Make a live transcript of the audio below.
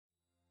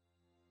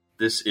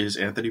This is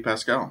Anthony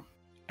Pascal.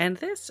 And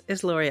this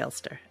is Laurie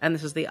Elster. And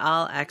this is the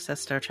All Access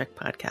Star Trek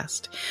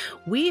podcast.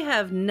 We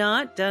have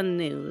not done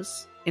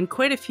news in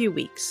quite a few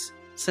weeks.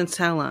 Since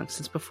how long?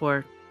 Since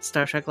before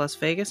Star Trek Las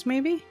Vegas,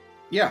 maybe?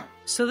 Yeah.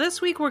 So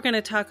this week we're going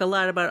to talk a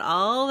lot about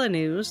all the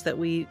news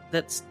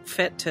that's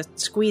fit to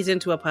squeeze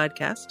into a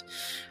podcast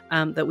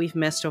that we've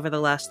missed over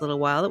the last little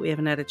while that we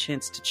haven't had a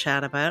chance to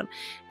chat about.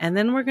 And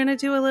then we're going to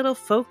do a little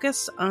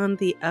focus on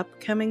the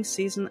upcoming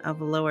season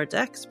of Lower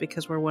Decks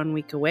because we're 1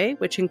 week away,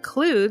 which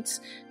includes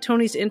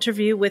Tony's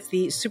interview with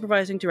the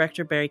supervising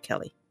director, Barry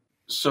Kelly.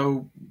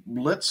 So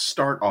let's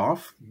start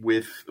off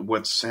with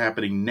what's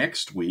happening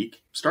next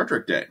week, Star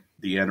Trek Day,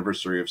 the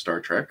anniversary of Star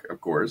Trek,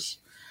 of course.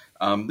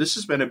 This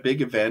has been a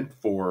big event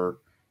for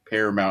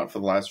Paramount for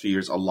the last few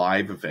years, a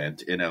live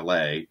event in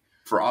LA.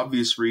 For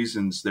obvious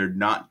reasons, they're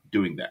not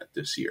doing that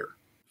this year.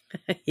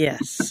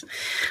 Yes.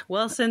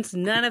 Well, since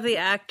none of the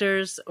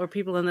actors or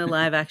people in the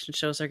live action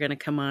shows are going to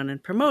come on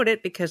and promote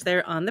it because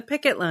they're on the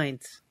picket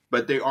lines.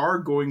 But they are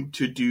going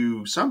to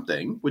do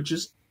something, which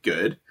is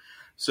good.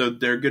 So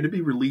they're going to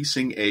be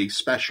releasing a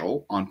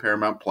special on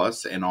Paramount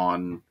Plus and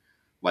on,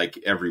 like,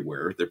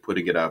 everywhere. They're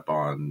putting it up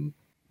on...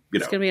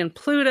 It's going to be on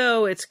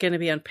Pluto. It's going to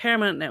be on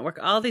Paramount Network,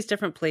 all these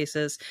different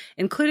places,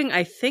 including,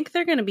 I think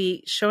they're going to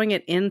be showing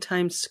it in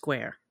Times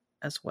Square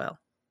as well.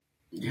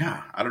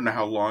 Yeah, I don't know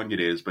how long it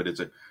is, but it's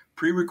a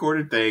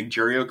pre-recorded thing.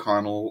 Jerry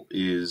O'Connell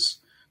is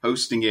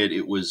hosting it.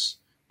 It was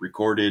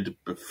recorded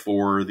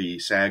before the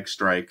SAG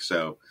strike,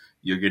 so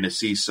you're going to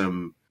see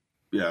some,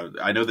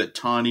 I know that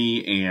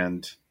Tawny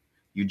and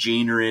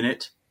Eugene are in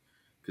it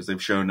because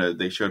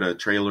they showed a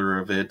trailer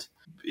of it.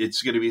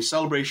 It's going to be a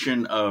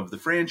celebration of the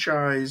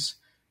franchise,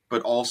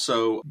 but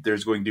also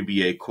there's going to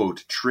be a,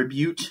 quote,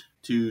 tribute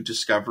to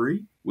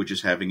Discovery, which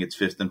is having its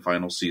 5th and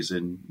final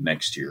season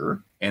next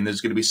year. And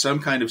there's going to be some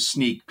kind of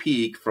sneak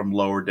peek from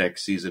Lower Deck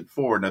Season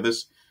 4. Now,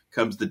 this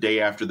comes the day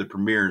after the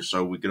premiere,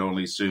 so we can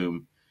only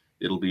assume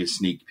it'll be a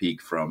sneak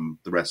peek from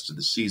the rest of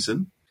the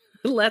season.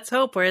 Let's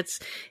hope, or it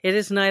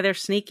is neither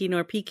sneaky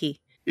nor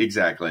peaky.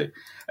 Exactly.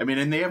 I mean,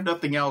 and they have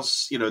nothing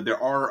else.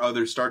 There are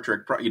other Star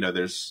Trek,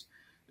 there's...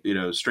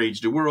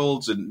 Strange New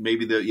Worlds and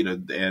maybe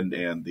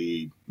and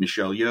the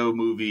Michelle Yeoh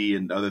movie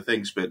and other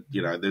things, but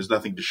there's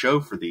nothing to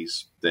show for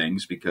these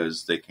things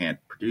because they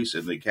can't produce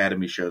it. The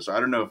Academy show, so I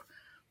don't know if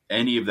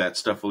any of that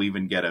stuff will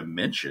even get a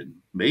mention.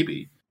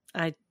 Maybe.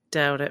 I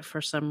doubt it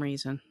for some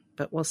reason,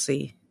 but we'll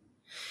see.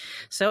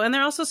 So, and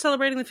they're also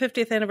celebrating the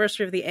 50th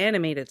anniversary of the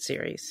animated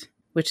series,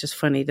 which is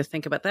funny to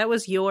think about. That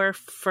was your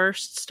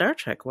first Star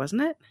Trek,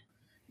 wasn't it?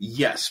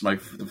 Yes,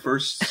 the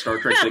first Star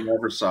Trek thing I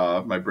ever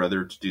saw, my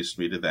brother introduced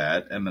me to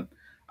that, and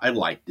I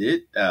liked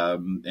it,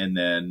 and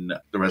then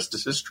the rest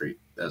is history,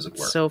 as it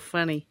were. So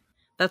funny.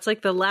 That's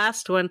like the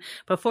last one.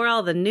 Before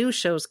all the new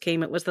shows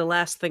came, it was the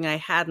last thing I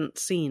hadn't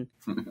seen.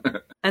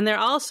 And they're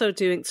also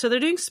doing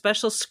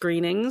special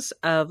screenings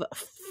of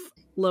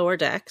Lower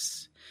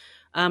Decks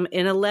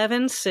in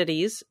 11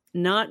 cities,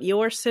 not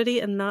your city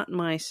and not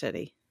my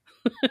city.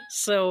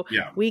 So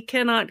yeah. We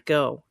cannot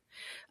go.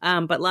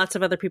 But lots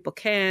of other people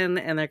can,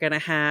 and they're going to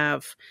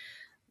have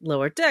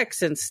Lower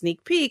Decks and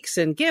sneak peeks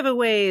and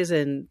giveaways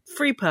and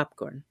free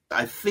popcorn.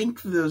 I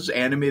think those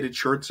animated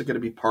shorts are going to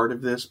be part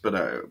of this, but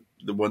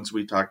the ones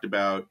we talked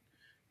about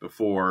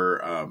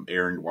before,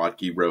 Aaron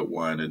Waltke wrote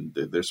one, and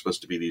they're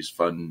supposed to be these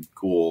fun,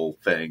 cool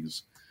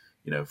things.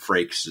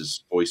 Frakes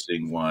is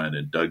voicing one,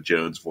 and Doug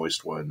Jones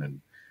voiced one,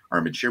 and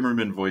Armin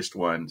Shimmerman voiced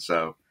one.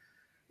 So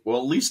we'll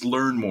at least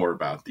learn more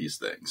about these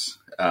things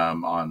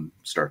on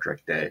Star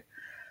Trek Day.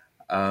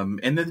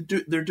 And then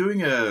they're doing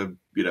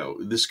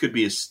this could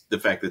be the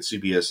fact that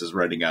CBS is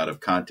running out of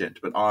content,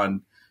 but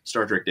on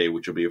Star Trek Day,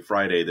 which will be a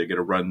Friday, they're going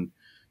to run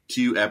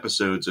 2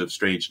 episodes of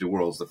Strange New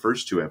Worlds, the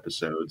first 2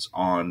 episodes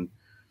on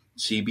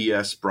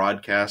CBS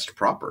broadcast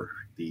proper.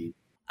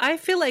 I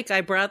feel like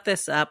I brought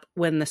this up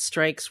when the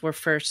strikes were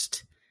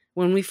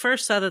when we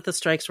first saw that the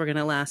strikes were going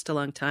to last a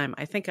long time.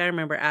 I think I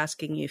remember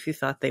asking you if you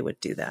thought they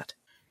would do that.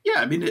 Yeah,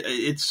 I mean,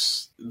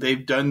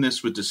 they've done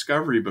this with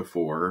Discovery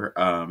before.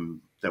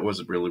 That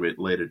wasn't really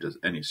related to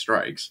any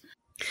strikes.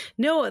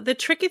 No, the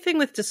tricky thing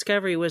with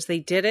Discovery was they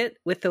did it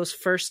with those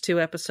first 2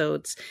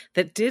 episodes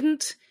that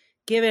didn't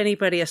give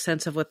anybody a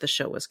sense of what the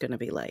show was going to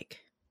be like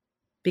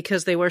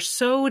because they were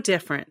so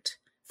different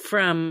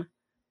from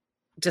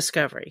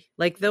Discovery.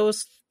 Like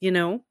those,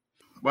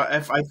 Well,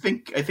 I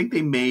think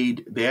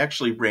they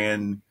actually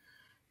ran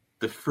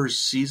the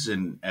first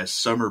season as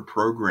summer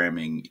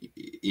programming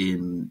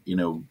in,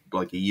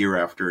 like a year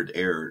after it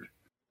aired.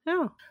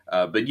 Oh.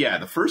 But yeah,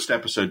 the first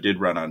episode did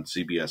run on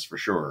CBS for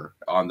sure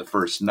on the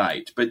first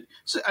night. But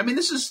I mean,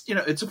 this is,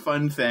 it's a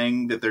fun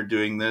thing that they're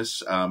doing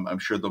this. I'm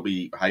sure they'll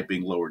be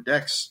hyping Lower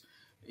Decks.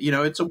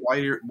 It's a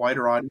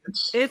wider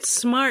audience. It's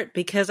smart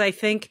because I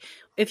think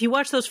if you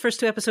watch those first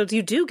 2 episodes,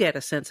 you do get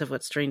a sense of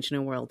what Strange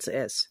New Worlds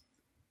is.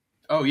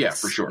 Oh yeah,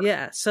 for sure.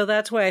 Yeah. So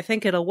that's why I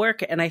think it'll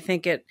work. And I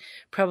think it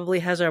probably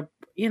has a,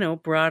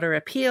 broader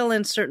appeal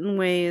in certain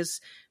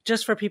ways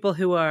just for people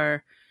who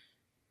are,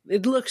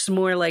 it looks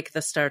more like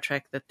the Star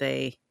Trek that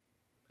they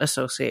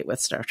associate with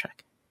Star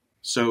Trek.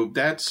 So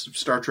that's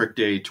Star Trek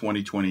Day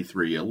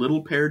 2023. A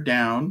little pared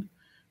down,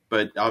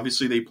 but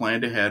obviously they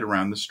planned ahead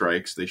around the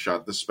strikes. They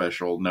shot the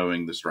special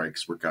knowing the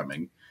strikes were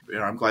coming.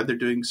 I'm glad they're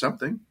doing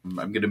something.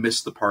 I'm going to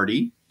miss the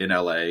party in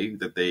LA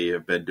that they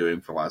have been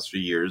doing for the last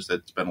few years.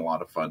 That's been a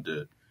lot of fun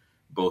to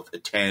both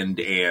attend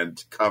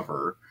and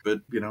cover.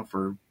 But,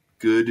 for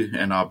good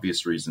and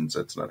obvious reasons,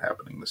 that's not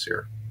happening this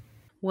year.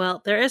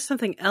 Well, there is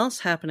something else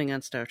happening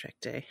on Star Trek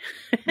Day,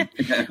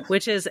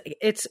 which is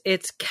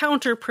it's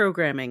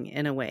counter-programming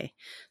in a way.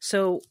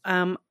 So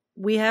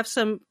we have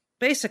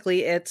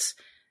basically it's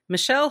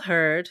Michelle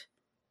Hurd,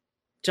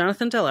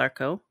 Jonathan Del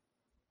Arco,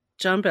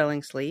 John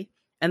Billingsley,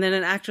 and then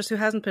an actress who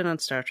hasn't been on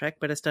Star Trek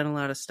but has done a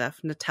lot of stuff,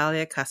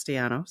 Natalia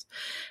Castellanos.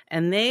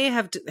 And they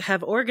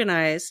have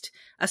organized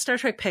a Star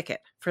Trek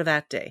picket for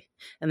that day.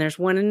 And there's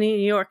one in New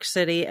York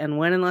City and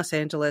one in Los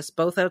Angeles,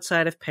 both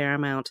outside of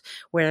Paramount,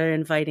 where they're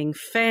inviting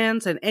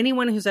fans and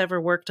anyone who's ever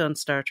worked on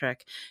Star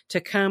Trek to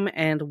come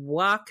and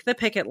walk the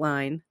picket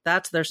line.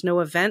 There's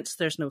no events,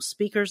 there's no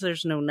speakers,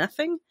 there's no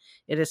nothing.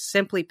 It is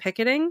simply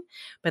picketing,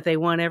 but they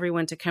want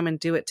everyone to come and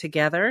do it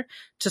together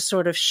to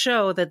sort of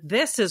show that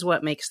this is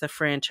what makes the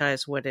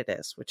franchise what it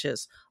is, which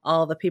is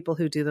all the people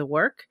who do the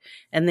work.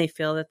 And they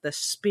feel that the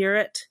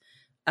spirit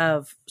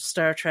of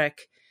Star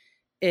Trek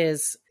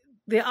is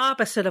the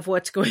opposite of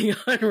what's going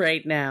on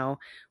right now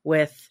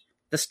with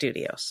the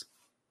studios.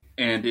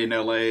 And in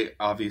LA,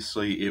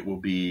 obviously, it will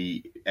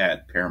be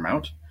at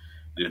Paramount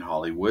in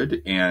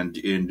Hollywood. And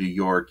in New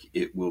York,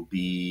 it will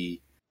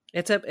be...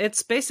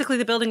 It's basically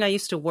the building I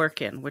used to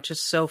work in, which is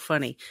so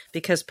funny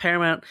because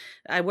Paramount,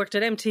 I worked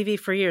at MTV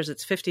for years.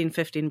 It's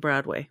 1515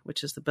 Broadway,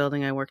 which is the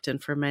building I worked in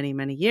for many,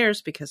 many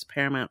years because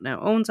Paramount now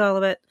owns all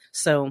of it.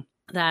 So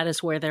that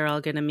is where they're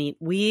all going to meet.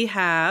 We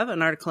have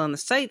an article on the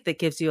site that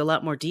gives you a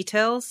lot more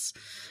details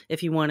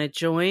if you want to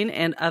join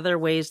and other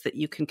ways that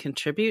you can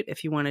contribute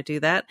if you want to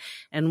do that.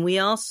 And we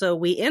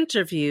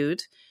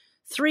interviewed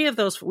 3 of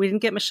those. We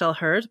didn't get Michelle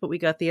Hurd, but we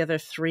got the other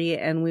 3,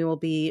 and we will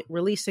be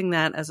releasing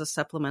that as a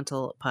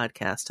supplemental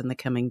podcast in the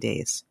coming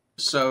days.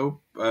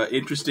 So,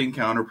 interesting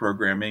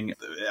counter-programming.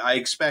 I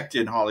expect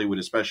in Hollywood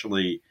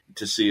especially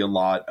to see a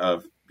lot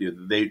of,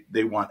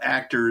 they want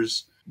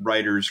actors,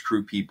 writers,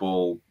 crew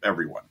people,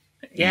 everyone.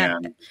 Yeah,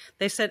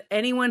 they said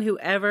anyone who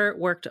ever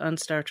worked on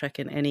Star Trek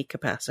in any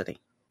capacity.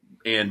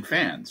 And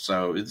fans.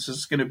 So it's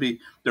just going to be,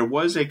 there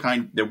was a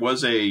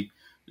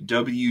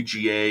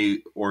WGA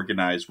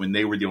organized when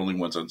they were the only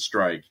ones on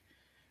strike,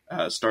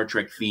 Star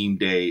Trek theme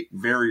day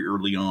very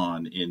early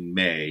on in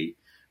May,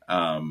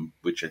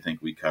 which I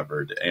think we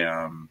covered.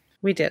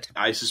 We did.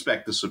 I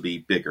suspect this will be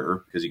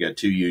bigger because you got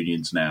 2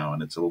 unions now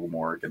and it's a little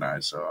more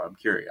organized. So I'm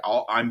curious.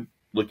 I'm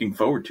looking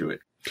forward to it.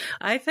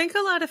 I think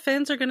a lot of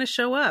fans are going to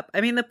show up.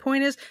 I mean, the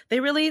point is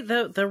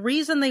the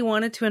reason they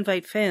wanted to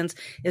invite fans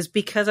is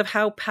because of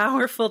how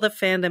powerful the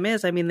fandom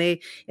is. I mean,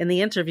 in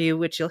the interview,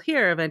 which you'll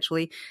hear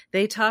eventually,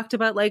 they talked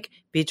about like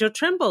Bijo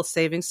Trimble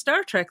saving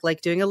Star Trek,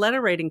 like doing a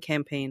letter writing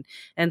campaign.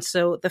 And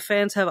so the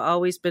fans have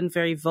always been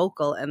very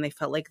vocal and they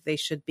felt like they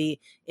should be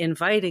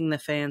inviting the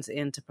fans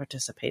in to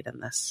participate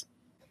in this.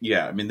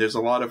 Yeah, I mean, there's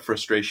a lot of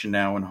frustration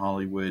now in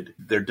Hollywood.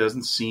 There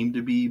doesn't seem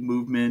to be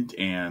movement,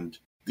 and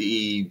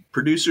the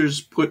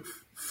producers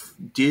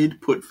did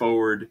put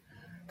forward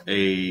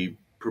a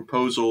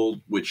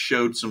proposal which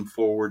showed some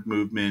forward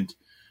movement,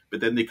 but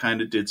then they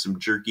kind of did some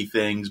jerky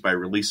things by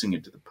releasing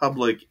it to the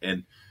public,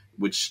 and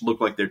which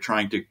looked like they're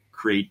trying to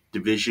create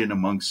division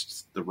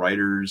amongst the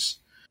writers.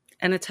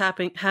 And it's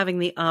having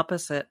the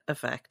opposite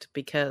effect,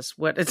 because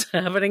what is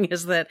happening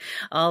is that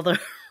all the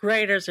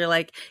writers are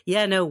like,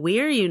 yeah, no,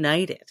 we're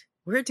united.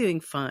 We're doing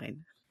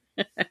fine.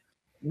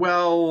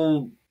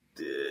 Well,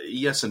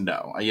 yes and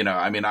no.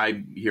 I mean,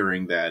 I'm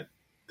hearing that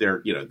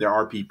there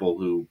are people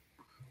who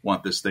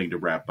want this thing to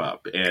wrap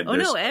up. And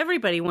no,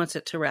 everybody wants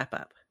it to wrap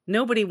up.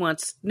 Nobody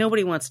wants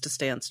to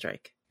stay on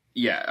strike.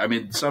 Yeah, I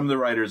mean, some of the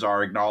writers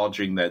are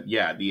acknowledging that,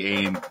 yeah, the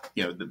aim,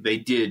 that they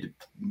did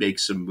make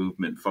some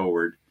movement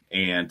forward.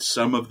 And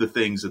some of the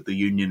things that the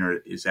union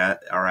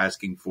are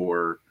asking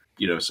for,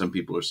 some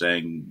people are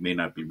saying may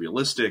not be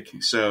realistic.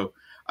 So,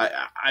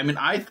 I mean,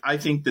 I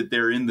think that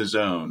they're in the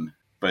zone,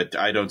 but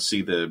I don't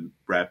see them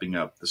wrapping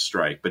up the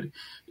strike. But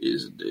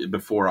is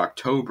before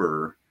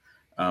October,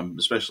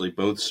 especially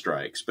both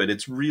strikes. But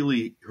it's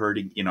really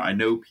hurting. I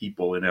know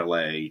people in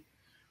LA.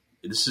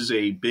 This is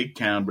a big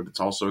town, but it's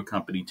also a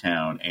company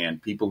town,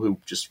 and people who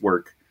just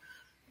work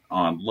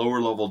on lower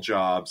level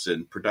jobs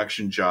and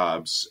production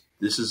jobs.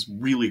 This is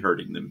really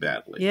hurting them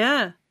badly.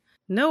 Yeah.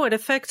 No, it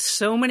affects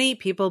so many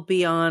people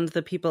beyond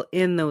the people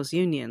in those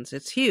unions.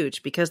 It's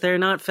huge because they're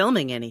not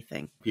filming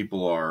anything.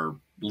 People are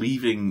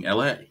leaving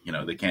LA.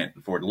 They can't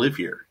afford to live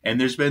here. And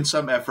there's been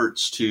some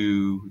efforts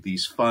to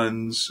these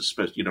funds,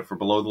 especially, for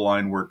below the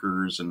line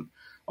workers and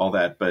all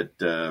that, but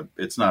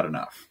it's not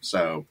enough.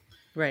 So.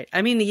 Right.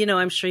 I mean,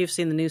 I'm sure you've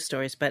seen the news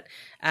stories, but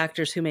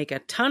actors who make a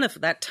ton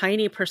of that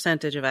tiny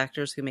percentage of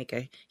actors who make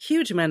a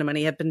huge amount of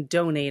money have been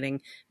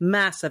donating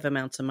massive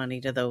amounts of money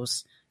to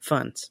those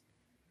funds.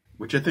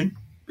 Which I think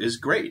is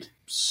great.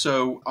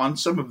 So on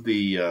some of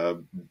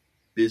the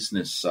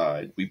business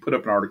side. We put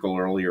up an article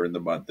earlier in the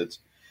month that's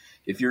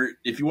if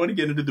you want to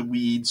get into the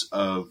weeds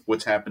of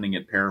what's happening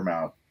at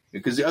Paramount,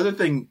 because the other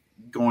thing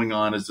going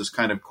on is this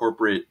kind of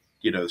corporate,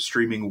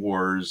 streaming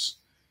wars,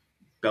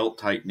 belt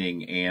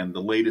tightening, and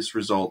the latest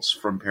results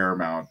from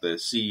Paramount, the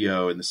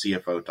CEO and the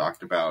CFO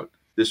talked about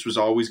this was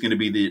always going to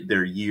be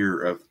their year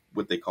of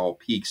what they call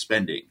peak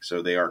spending.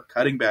 So they are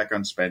cutting back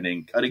on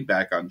spending, cutting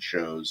back on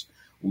shows.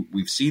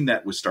 We've seen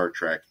that with Star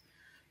Trek.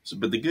 So,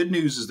 but the good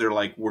news is they're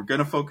like, we're going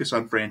to focus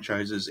on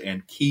franchises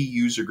and key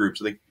user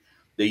groups.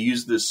 They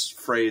use this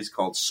phrase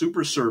called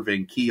super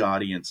serving key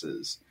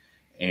audiences.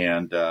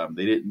 And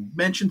they didn't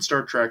mention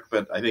Star Trek,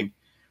 but I think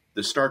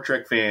the Star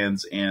Trek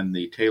fans and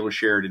the Taylor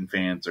Sheridan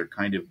fans are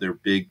kind of their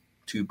big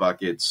two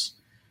buckets.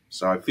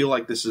 So I feel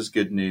like this is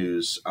good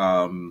news.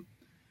 But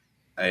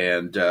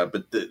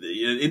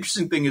the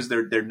interesting thing is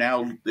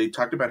they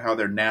talked about how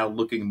they're now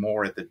looking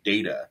more at the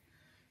data.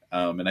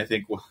 And I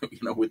think,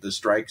 with the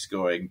strikes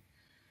going,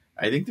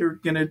 I think they're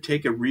going to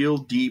take a real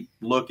deep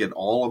look at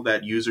all of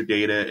that user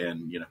data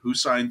and, who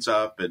signs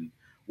up and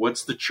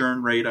what's the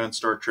churn rate on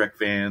Star Trek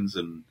fans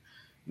and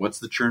what's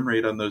the churn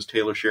rate on those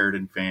Taylor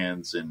Sheridan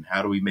fans and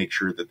how do we make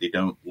sure that they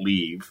don't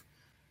leave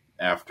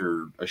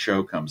after a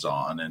show comes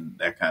on and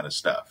that kind of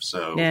stuff.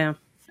 So yeah.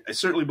 I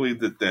certainly believe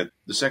that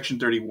the Section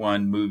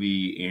 31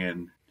 movie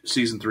and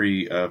season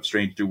 3 of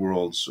Strange New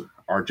Worlds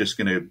are just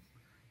going to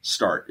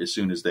start as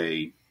soon as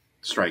they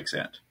strikes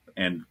end.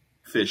 And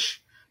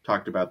Fish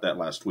talked about that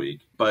last week.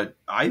 But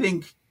I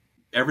think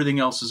everything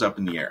else is up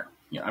in the air.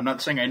 I'm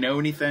not saying I know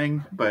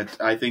anything, but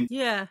I think...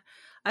 Yeah.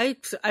 I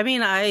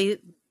mean, I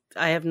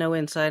have no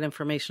inside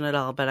information at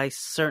all, but I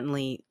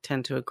certainly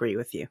tend to agree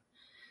with you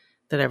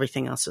that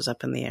everything else is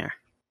up in the air.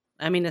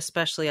 I mean,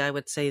 especially I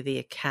would say the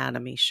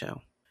Academy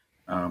show.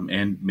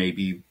 And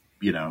maybe,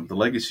 the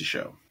Legacy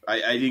show.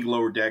 I think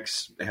Lower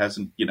Decks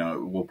hasn't,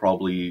 will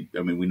probably,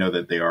 we know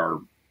that they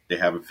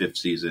have a 5th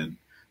season.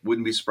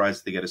 Wouldn't be surprised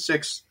if they get a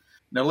 6th.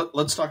 Now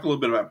let's talk a little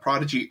bit about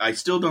Prodigy. I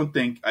still don't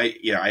think,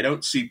 I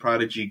don't see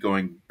Prodigy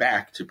going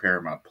back to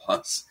Paramount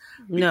Plus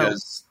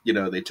because,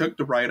 they took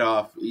the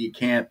write-off. You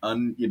can't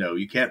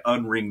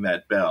unring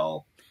that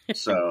bell.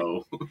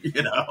 So,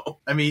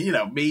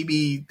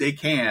 maybe they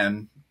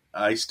can.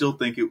 I still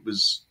think it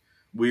was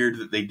weird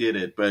that they did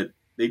it, but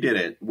they did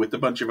it with a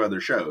bunch of other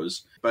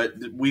shows. But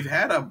we've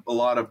had a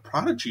lot of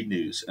Prodigy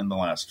news in the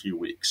last few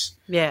weeks.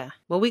 Yeah.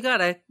 Well, we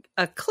got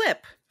a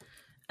clip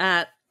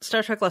at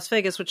Star Trek Las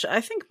Vegas, which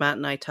I think Matt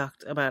and I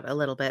talked about a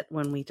little bit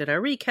when we did our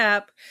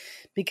recap,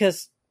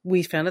 because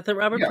we found out that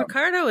Robert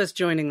Picardo is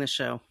joining the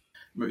show.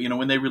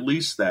 When they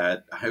released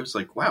that, I was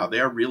like, wow,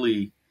 they are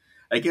really,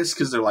 I guess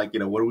because they're like,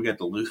 what do we got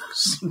to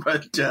lose?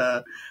 But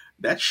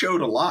that showed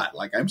a lot.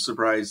 Like, I'm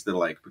surprised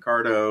that,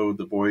 Picardo,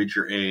 the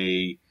Voyager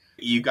A,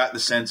 you got the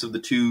sense of the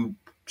 2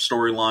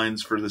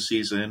 storylines for the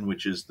season,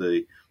 which is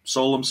the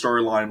Solum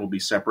storyline will be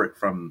separate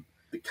from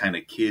the kind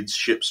of kids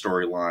ship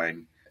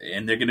storyline.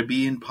 And they're going to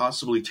be in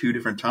possibly 2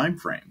 different time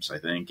frames, I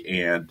think.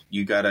 And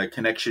you got a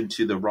connection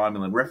to the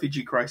Romulan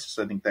refugee crisis.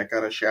 I think that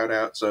got a shout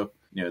out. So,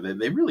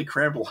 they really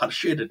crammed a lot of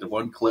shit into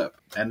one clip.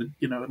 And,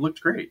 it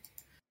looked great.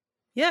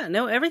 Yeah,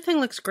 no, everything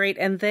looks great.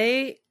 And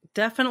they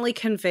definitely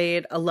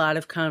conveyed a lot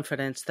of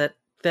confidence that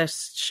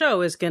this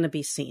show is going to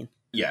be seen.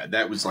 Yeah,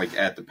 that was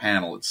at the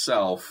panel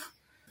itself.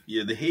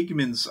 Yeah, the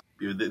Hagemans,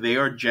 they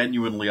are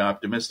genuinely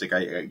optimistic.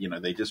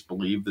 They just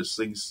believe this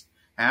thing's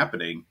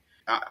happening.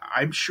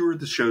 I'm sure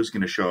the show's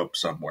going to show up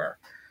somewhere.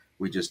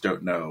 We just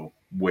don't know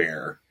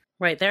where.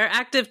 Right. There are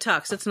active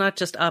talks. It's not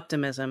just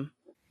optimism.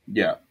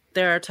 Yeah.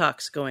 There are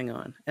talks going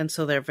on. And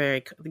so they're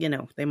very,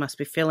 they must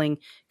be feeling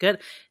good.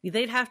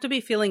 They'd have to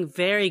be feeling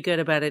very good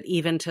about it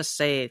even to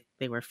say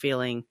they were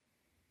feeling.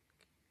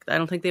 I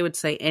don't think they would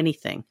say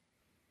anything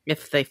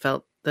if they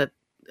felt that,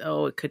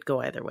 it could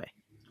go either way.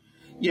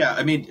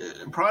 Yeah,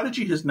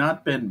 Prodigy has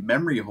not been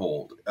memory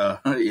hold.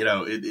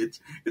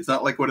 It's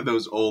not like one of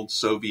those old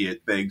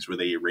Soviet things where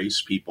they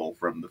erase people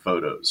from the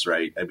photos,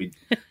 right?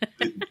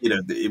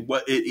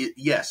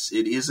 Yes,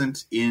 it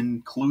isn't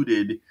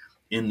included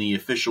in the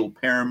official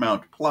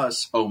Paramount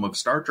Plus home of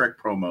Star Trek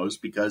promos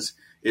because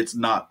it's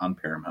not on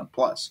Paramount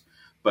Plus.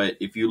 But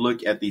if you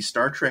look at the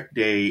Star Trek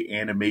Day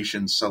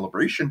animation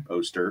celebration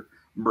poster,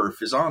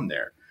 Murph is on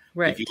there.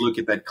 Right. If you look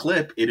at that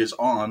clip, it is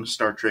on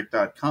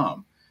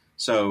StarTrek.com.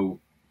 So,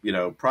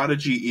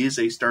 Prodigy is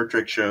a Star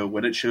Trek show.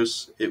 When it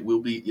shows, it will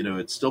be,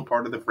 it's still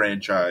part of the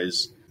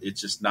franchise.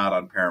 It's just not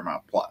on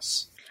Paramount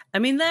Plus.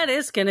 That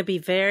is going to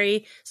be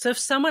so if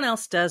someone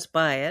else does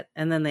buy it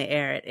and then they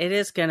air it, it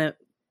is going to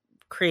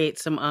create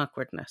some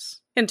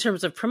awkwardness in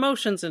terms of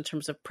promotions, in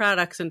terms of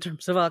products, in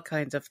terms of all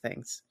kinds of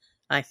things.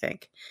 I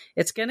think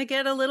it's going to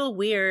get a little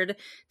weird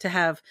to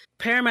have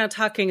Paramount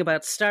talking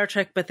about Star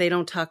Trek, but they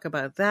don't talk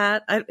about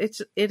that.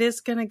 It is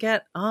going to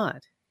get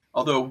odd.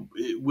 Although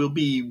it will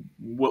be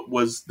what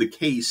was the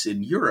case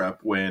in Europe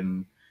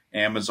when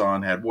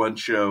Amazon had one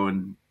show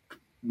and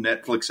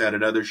Netflix had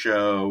another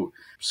show.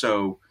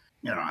 So,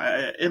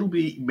 it'll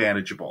be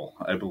manageable,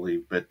 I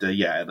believe. But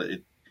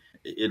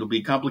it'll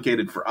be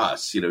complicated for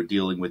us,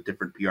 dealing with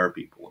different PR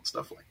people and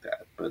stuff like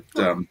that. But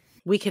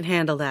We can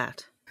handle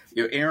that.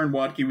 Aaron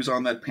Waltke was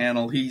on that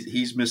panel.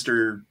 He's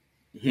Mr.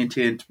 Hint,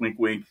 hint, wink,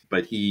 wink,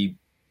 but he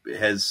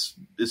has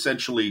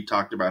essentially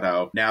talked about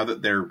how now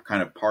that they're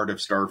kind of part of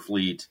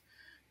Starfleet,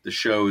 the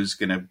show is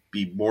going to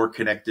be more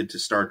connected to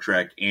Star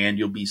Trek, and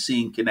you'll be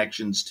seeing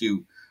connections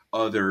to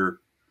other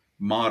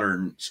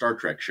modern Star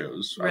Trek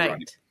shows.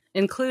 Right.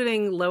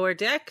 Including Lower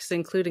Decks,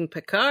 including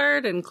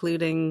Picard,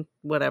 including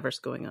whatever's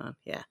going on.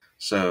 Yeah.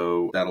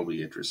 So that'll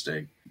be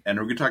interesting. And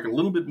we're going to talk a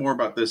little bit more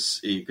about this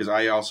because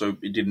I also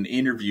did an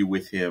interview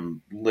with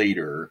him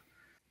later.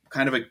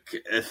 Kind of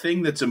a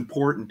thing that's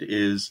important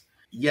is,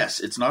 yes,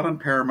 it's not on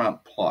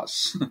Paramount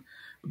Plus,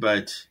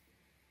 but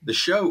the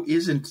show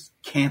isn't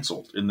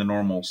canceled in the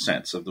normal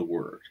sense of the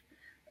word.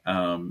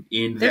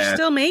 They're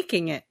still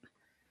making it.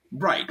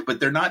 Right, but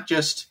they're not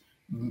just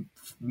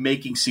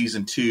making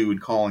season 2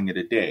 and calling it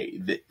a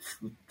day.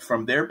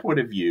 From their point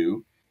of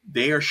view,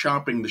 they are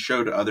shopping the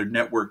show to other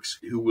networks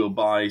who will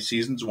buy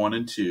seasons 1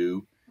 and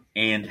 2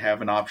 and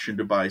have an option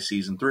to buy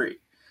season 3.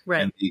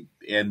 Right.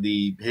 And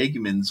the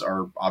Hagemans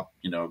are,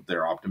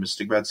 they're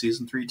optimistic about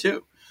season 3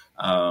 too.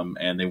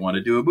 And they want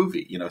to do a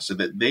movie, so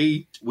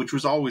that which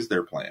was always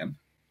their plan.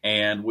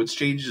 And what's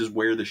changed is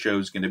where the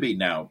show's going to be.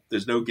 Now,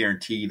 there's no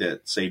guarantee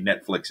that, say,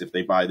 Netflix, if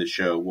they buy the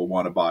show, will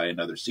want to buy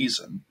another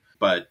season.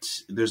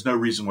 But there's no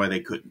reason why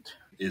they couldn't,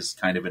 is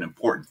kind of an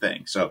important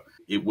thing. So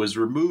it was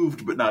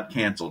removed but not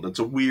canceled. It's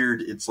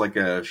like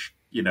a,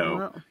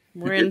 Well,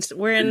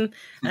 we're in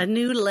a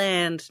new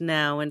land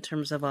now in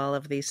terms of all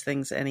of these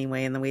things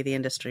anyway, and the way the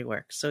industry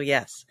works. So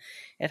yes,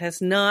 it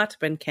has not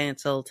been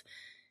canceled,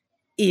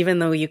 even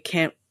though you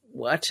can't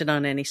watch it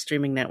on any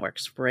streaming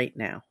networks right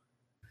now.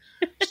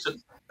 So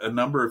a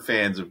number of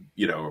fans have,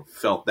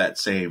 felt that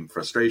same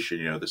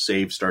frustration. The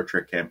Save Star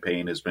Trek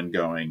campaign has been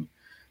going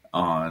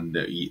on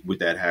with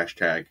that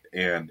hashtag,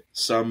 and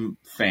some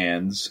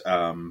fans,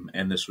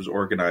 and this was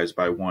organized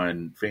by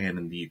one fan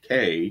in the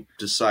UK,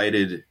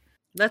 decided.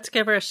 Let's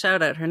give her a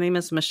shout out. Her name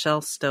is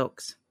Michelle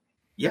Stokes.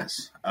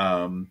 Yes.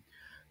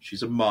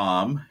 She's a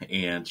mom,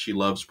 and she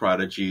loves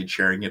Prodigy and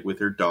sharing it with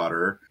her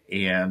daughter.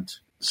 And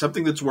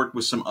something that's worked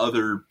with some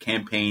other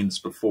campaigns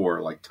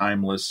before, like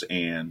Timeless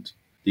and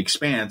The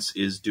Expanse,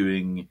 is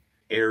doing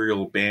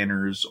aerial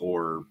banners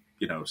or,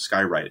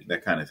 skywriting,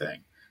 that kind of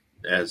thing,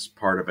 as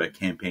part of a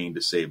campaign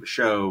to save a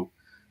show.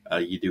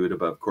 You do it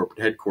above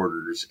corporate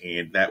headquarters,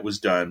 and that was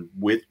done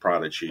with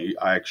Prodigy.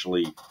 I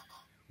actually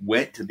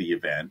went to the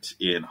event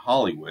in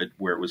Hollywood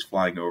where it was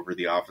flying over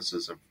the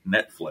offices of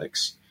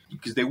Netflix,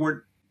 because they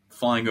weren't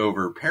flying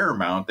over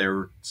Paramount. They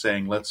were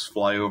saying, let's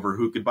fly over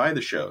who could buy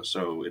the show.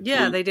 So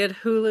they did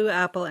Hulu,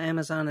 Apple,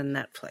 Amazon, and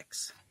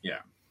Netflix. Yeah.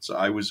 So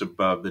I was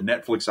above the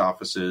Netflix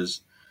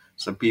offices.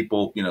 Some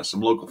people,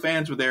 some local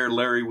fans were there.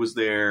 Larry was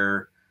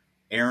there.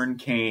 Aaron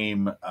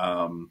came.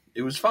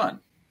 It was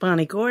fun.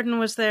 Bonnie Gordon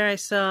was there, I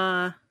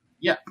saw.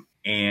 Yeah.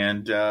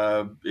 And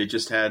it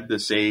just had the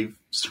Save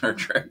Star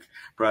Trek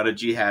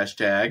Prodigy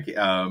hashtag.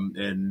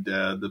 And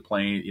the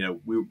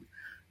plane,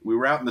 we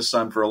were out in the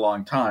sun for a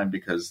long time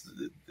because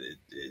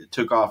it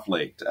took off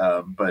late.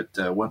 But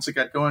once it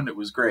got going, it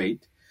was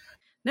great.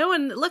 No,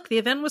 and look, the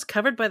event was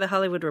covered by The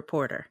Hollywood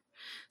Reporter.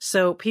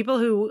 So people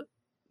who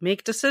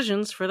make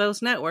decisions for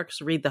those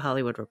networks read The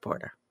Hollywood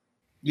Reporter.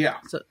 Yeah.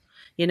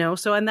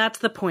 So, and that's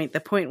the point. The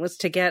point was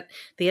to get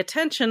the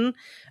attention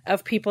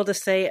of people to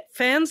say,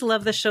 fans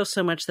love the show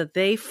so much that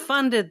they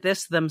funded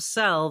this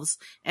themselves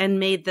and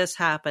made this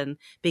happen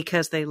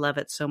because they love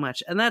it so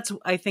much. And that's,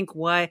 I think,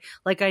 why,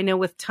 like I know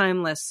with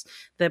Timeless,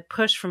 the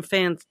push from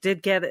fans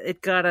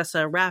got us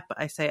a wrap.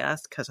 I say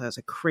us because I was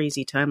a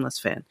crazy Timeless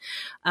fan.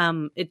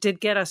 It did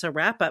get us a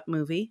wrap-up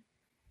movie.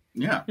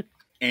 Yeah.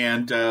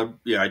 And,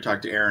 I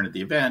talked to Aaron at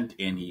the event,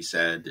 and he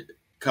said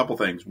a couple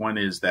things. One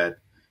is that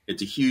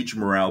it's a huge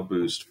morale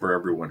boost for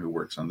everyone who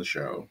works on the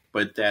show,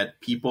 but that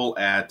people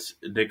at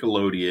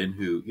Nickelodeon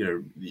who,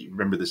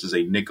 remember this is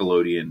a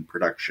Nickelodeon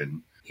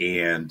production,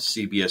 and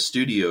CBS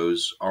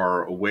Studios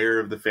are aware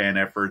of the fan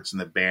efforts and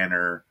the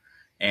banner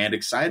and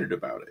excited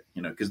about it,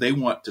 because they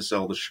want to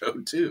sell the show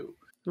too.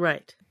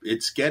 Right.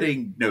 It's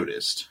getting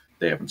noticed.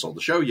 They haven't sold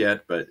the show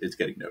yet, but it's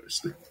getting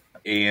noticed.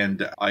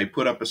 And I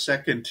put up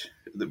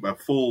a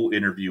full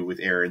interview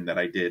with Aaron that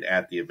I did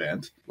at the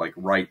event, like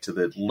right to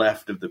the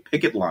left of the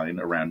picket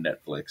line around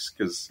Netflix,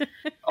 because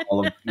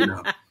all of,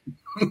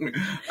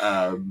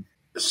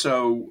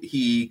 so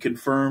he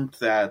confirmed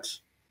that,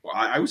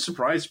 I was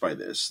surprised by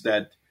this,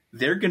 that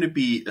they're going to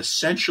be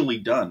essentially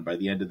done by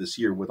the end of this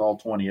year with all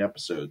 20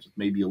 episodes, with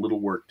maybe a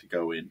little work to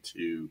go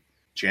into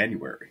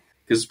January.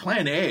 Because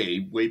plan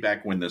A, way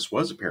back when this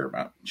was a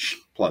Paramount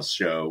Plus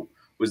show,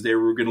 was they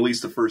were going to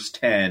release the first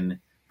 10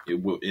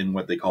 in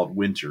what they called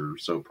winter,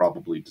 so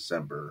probably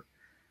December.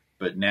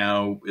 But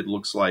now it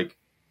looks like,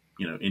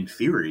 in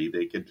theory,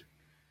 they could,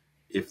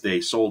 if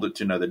they sold it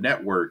to another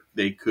network,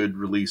 they could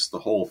release the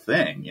whole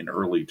thing in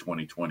early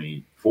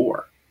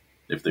 2024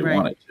 if they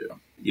wanted to.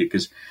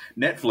 Because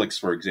Netflix,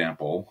 for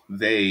example,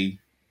 they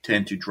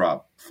tend to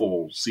drop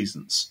full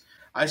seasons.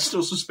 I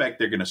still suspect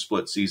they're going to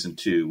split season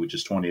 2, which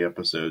is 20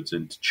 episodes,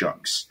 into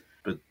chunks.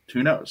 But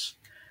who knows?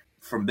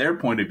 from their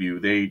point of view,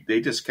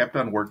 they just kept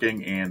on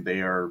working, and they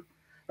are,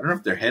 I don't know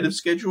if they're ahead of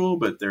schedule,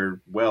 but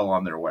they're well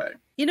on their way.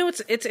 You know,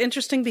 it's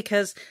interesting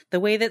because the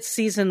way that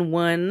season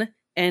 1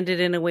 ended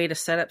in a way to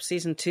set up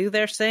season 2,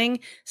 they're saying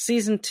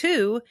season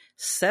 2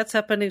 sets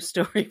up a new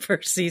story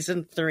for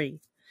season 3.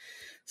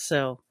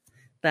 So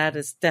that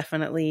is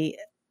definitely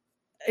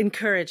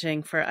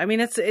encouraging for, I mean,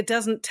 it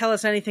doesn't tell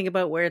us anything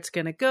about where it's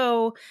going to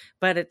go,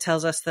 but it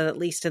tells us that at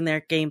least in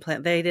their game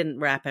plan, they didn't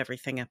wrap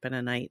everything up in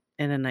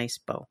a nice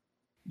bow.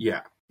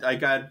 Yeah. I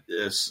got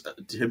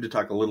him to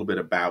talk a little bit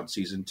about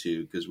season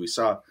 2 because we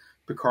saw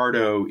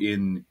Picardo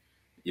in,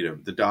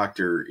 the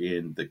doctor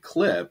in the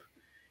clip.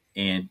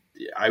 And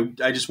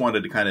I just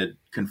wanted to kind of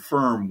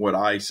confirm what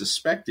I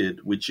suspected,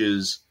 which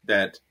is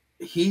that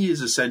he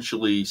is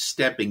essentially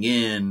stepping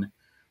in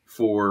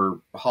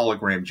for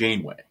hologram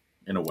Janeway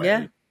in a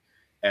way,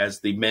 as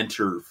the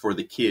mentor for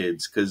the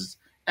kids. Because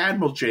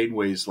Admiral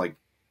Janeway's like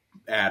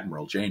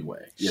Admiral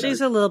Janeway.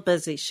 She's a little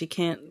busy. She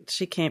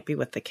can't be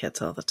with the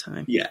kids all the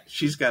time. Yeah,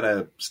 she's got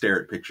to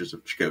stare at pictures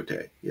of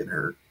Chakotay in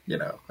her,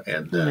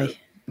 and.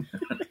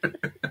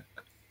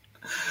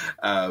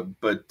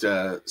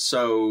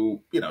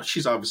 So,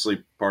 she's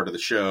obviously part of the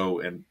show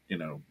and,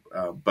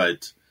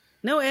 but.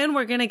 No, and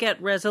we're going to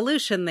get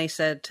resolution, they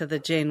said, to the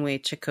Janeway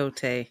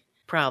Chakotay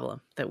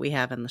problem that we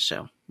have in the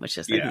show, which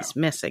is that he's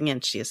missing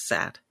and she is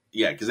sad.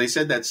 Yeah, because they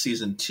said that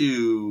season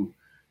 2,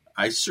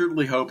 I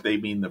certainly hope they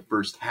mean the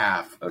first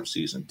half of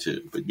season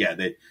 2. But yeah,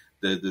 the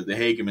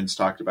Hagemans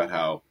talked about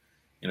how,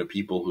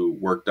 people who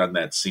worked on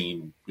that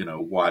scene,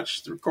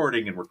 watched the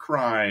recording and were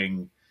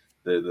crying.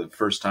 The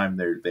first time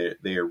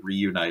they are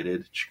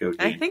reunited. Chakotay,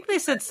 I think they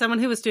said someone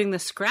who was doing the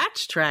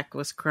scratch track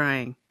was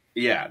crying.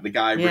 Yeah, the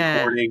guy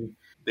recording.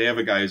 They have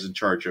a guy who's in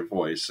charge of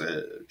voice.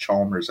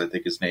 Chalmers, I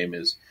think his name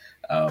is,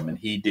 and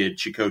he did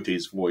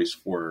Chakotay's voice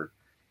for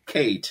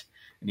Kate,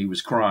 and he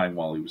was crying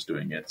while he was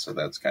doing it. So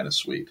that's kind of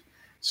sweet.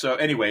 So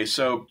anyway,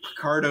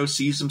 Picardo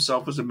sees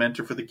himself as a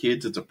mentor for the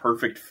kids. It's a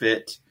perfect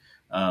fit.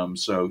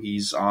 So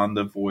he's on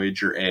the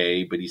Voyager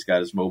A, but he's got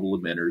his mobile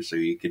emitter, so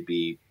he could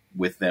be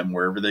with them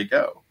wherever they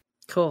go.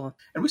 Cool.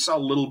 And we saw a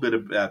little bit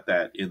about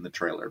that in the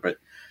trailer, but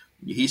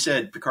he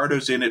said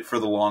Picardo's in it for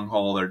the long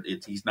haul.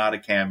 He's not a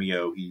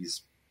cameo.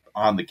 He's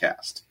on the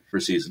cast for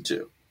season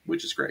 2,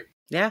 which is great.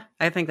 Yeah,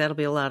 I think that'll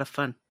be a lot of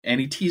fun. And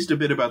he teased a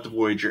bit about the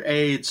Voyager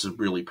A. It's a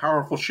really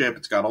powerful ship.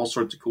 It's got all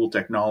sorts of cool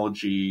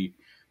technology,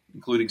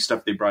 including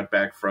stuff they brought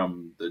back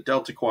from the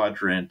Delta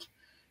Quadrant,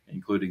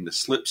 including the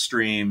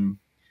Slipstream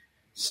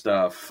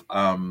stuff.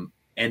 And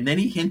then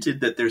he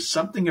hinted that there's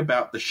something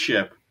about the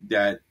ship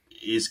that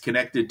is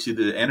connected to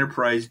the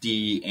Enterprise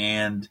D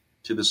and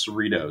to the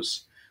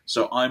Cerritos.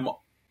 So I'm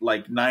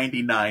like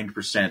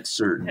 99%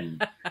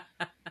 certain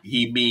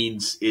he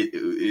means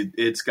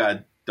it's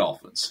got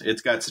dolphins.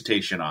 It's got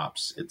cetacean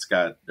ops. It's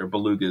got or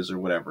belugas or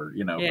whatever,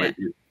 Yeah.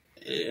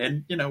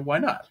 But, why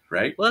not,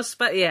 right? Well,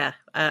 yeah,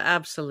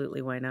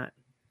 absolutely. Why not?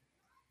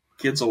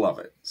 Kids will love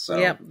it. So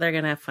yeah, they're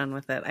going to have fun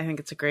with it. I think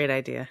it's a great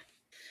idea.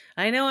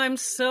 I know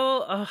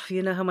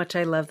you know how much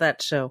I love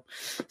that show.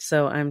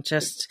 So I'm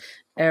just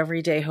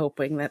every day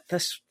hoping that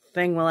this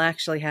thing will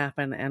actually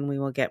happen and we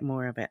will get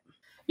more of it.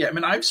 Yeah, I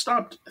mean, I've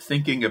stopped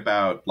thinking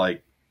about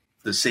like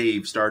the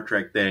Save Star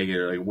Trek thing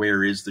or like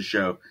where is the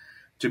show.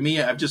 To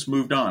me, I've just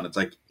moved on. It's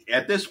like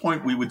at this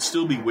point we would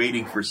still be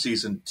waiting for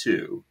season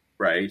 2,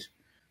 right?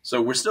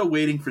 So we're still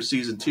waiting for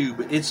season 2,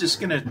 but it's just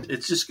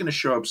gonna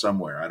show up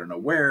somewhere. I don't know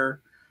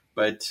where,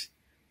 but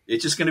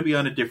it's just gonna be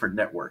on a different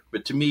network.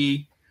 But to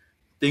me,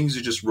 things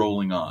are just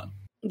rolling on.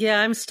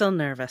 Yeah, I'm still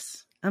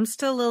nervous. I'm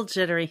still a little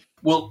jittery.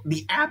 Well,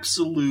 the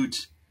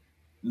absolute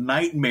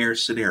nightmare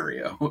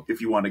scenario,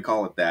 if you want to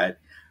call it that,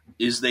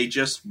 is they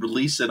just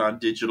release it on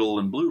digital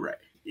and Blu-ray.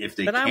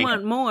 But I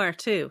want more,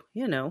 too.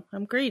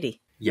 I'm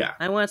greedy. Yeah.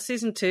 I want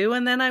season 2,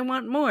 and then I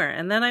want more.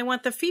 And then I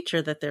want the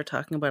feature that they're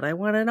talking about. I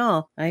want it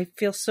all. I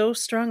feel so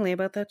strongly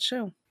about that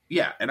show.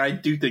 Yeah, and I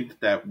do think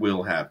that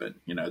will happen.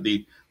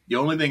 The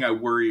only thing I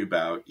worry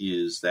about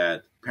is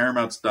that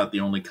Paramount's not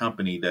the only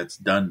company that's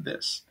done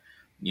this.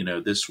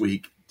 This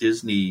week,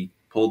 Disney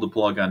pulled the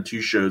plug on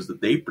 2 shows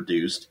that they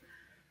produced.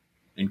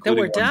 That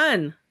were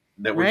done.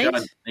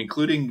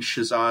 Including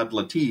Shazad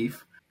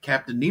Latif,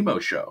 Captain Nemo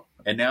show.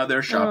 And now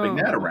they're shopping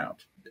that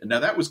around. Now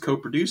that was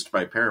co-produced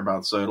by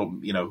Paramount, so it'll,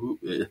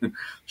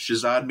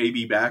 Shazad may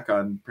be back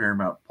on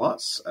Paramount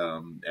Plus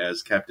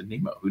as Captain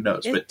Nemo. Who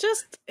knows?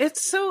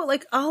 It's so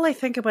like all I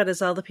think about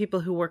is all the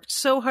people who worked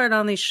so hard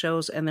on these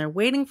shows and they're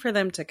waiting for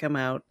them to come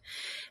out,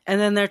 and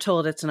then they're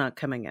told it's not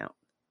coming out.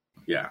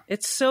 Yeah,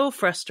 it's so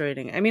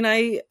frustrating. I mean,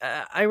 I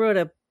wrote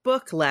a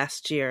book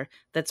last year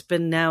that's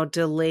been now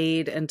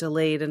delayed and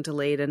delayed and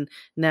delayed, and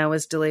now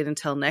is delayed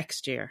until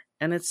next year.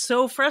 And it's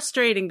so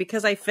frustrating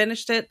because I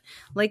finished it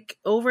like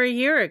over a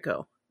year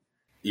ago.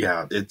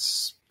 Yeah,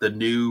 it's the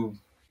new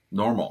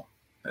normal,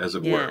 as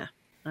it were.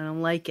 I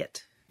don't like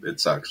it. It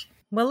sucks.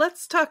 Well,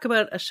 let's talk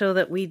about a show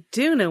that we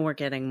do know we're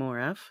getting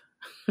more of,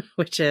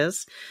 which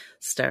is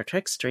Star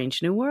Trek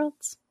Strange New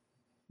Worlds,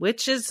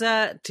 which is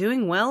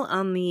doing well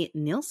on the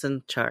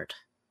Nielsen chart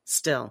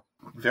still.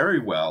 very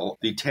well.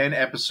 The 10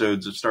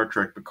 episodes of Star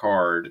Trek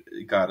Picard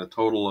got a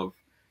total of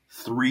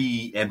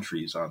 3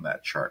 entries on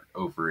that chart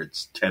over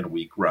its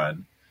 10-week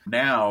run.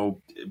 Now,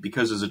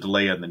 because there's a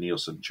delay on the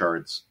Nielsen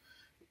charts,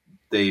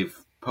 they've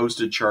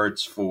posted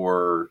charts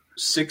for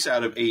 6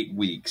 out of 8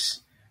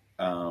 weeks.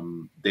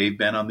 They've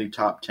been on the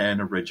top 10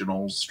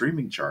 original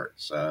streaming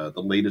charts. The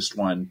latest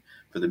one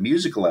for the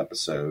musical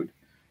episode,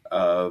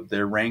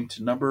 they're ranked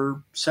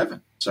number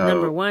 7. So,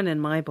 number 1 in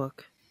my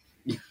book.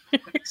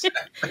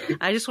 Exactly.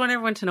 I just want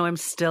everyone to know I'm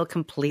still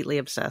completely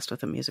obsessed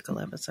with a musical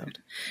episode.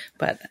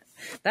 But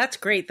that's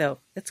great, though.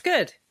 It's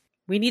good.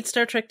 We need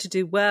Star Trek to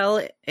do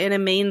well in a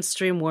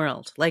mainstream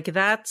world. Like,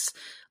 that's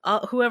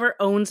whoever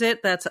owns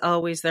it, that's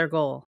always their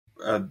goal.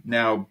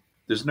 Now,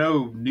 there's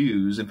no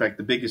news. In fact,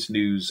 the biggest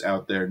news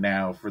out there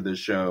now for this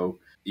show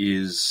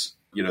is,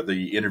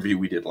 the interview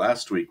we did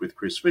last week with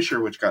Chris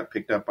Fisher, which got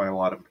picked up by a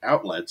lot of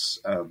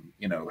outlets.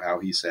 How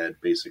he said,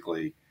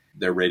 basically,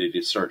 they're ready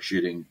to start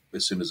shooting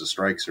as soon as the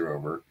strikes are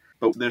over.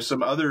 But there's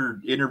some other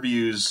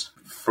interviews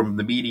from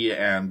the media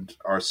and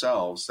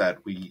ourselves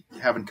that we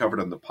haven't covered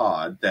on the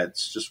pod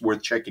that's just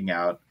worth checking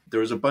out.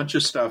 There was a bunch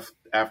of stuff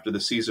after the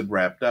season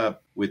wrapped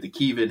up with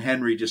Akiva and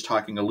Henry just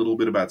talking a little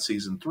bit about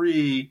season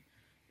 3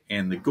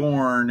 and the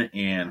Gorn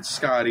and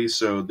Scotty.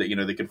 So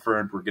that, they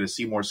confirmed we're going to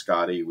see more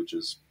Scotty, which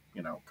is,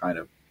 kind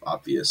of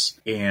obvious.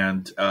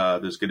 And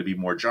there's going to be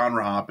more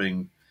genre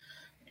hopping.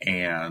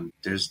 And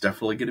there's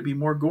definitely going to be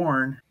more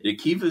Gorn.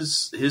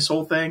 Akiva's, his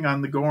whole thing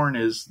on the Gorn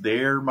is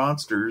they're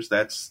monsters.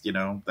 That's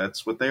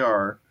what they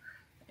are.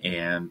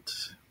 And,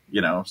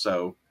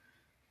 so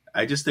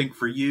I just think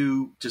for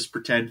you, just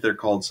pretend they're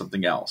called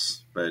something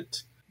else.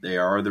 But they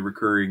are the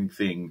recurring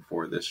thing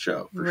for this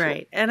show. For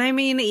right. Sure. And I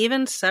mean,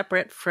 even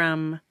separate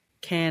from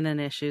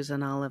canon issues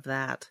and all of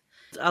that.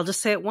 I'll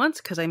just say it once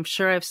because I'm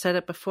sure I've said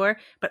it before,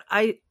 but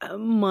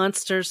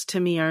monsters to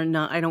me are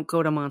not, I don't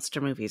go to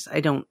monster movies. I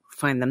don't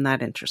find them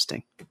that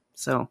interesting.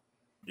 So,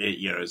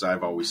 as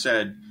I've always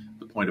said,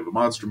 the point of a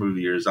monster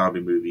movie or a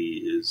zombie movie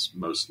is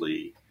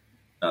mostly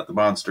not the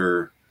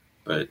monster,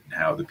 but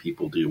how the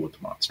people deal with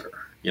the monster.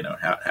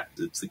 How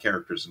it's the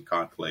characters in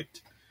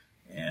conflict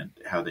and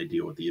how they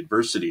deal with the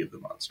adversity of the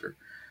monster.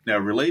 Now,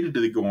 related to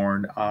the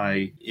Gorn,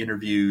 I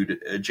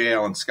interviewed J.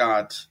 Allen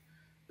Scott,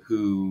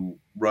 who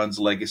runs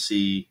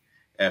Legacy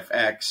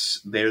FX.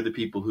 They're the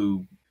people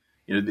who,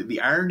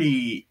 the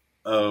irony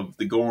of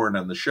the Gorn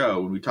on the show,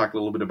 and we talked a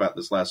little bit about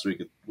this last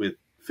week with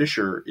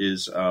Fisher,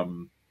 is,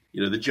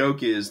 the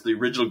joke is the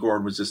original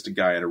Gorn was just a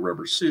guy in a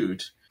rubber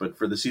suit, but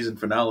for the season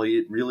finale,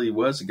 it really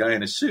was a guy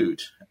in a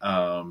suit.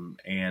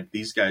 And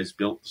these guys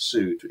built the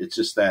suit. It's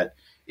just that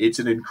it's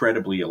an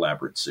incredibly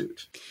elaborate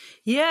suit.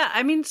 Yeah,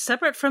 I mean,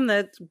 separate from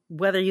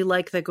whether you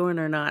like the Gorn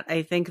or not,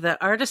 I think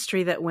the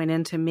artistry that went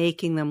into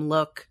making them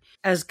look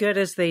as good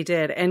as they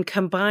did and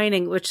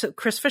combining, which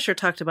Chris Fisher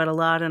talked about a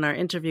lot in our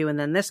interview, and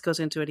then this goes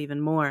into it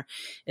even more,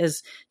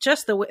 is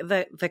just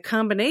the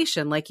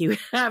combination. Like, you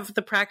have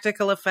the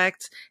practical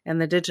effects and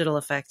the digital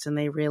effects, and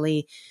they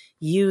really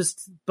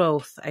used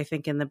both, I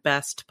think, in the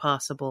best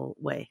possible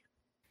way.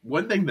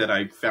 One thing that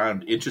I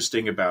found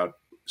interesting about,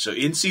 so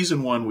in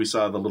season 1, we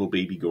saw the little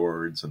baby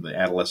Gorns and the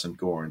adolescent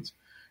Gorns,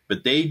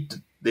 but they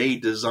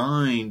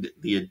designed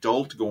the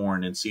adult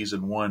Gorn in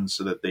season 1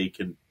 so that they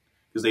can,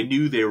 because they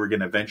knew they were going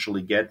to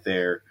eventually get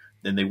there,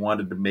 then they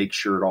wanted to make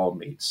sure it all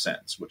made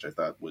sense, which I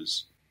thought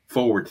was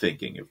forward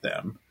thinking of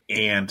them.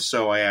 And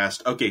so I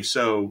asked, okay,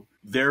 so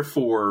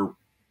therefore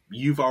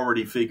you've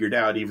already figured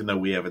out, even though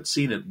we haven't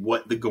seen it,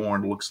 what the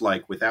Gorn looks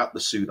like without the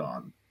suit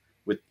on,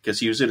 because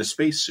he was in a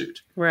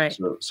spacesuit. Right.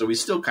 So we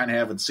still kind of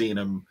haven't seen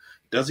him.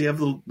 Does he have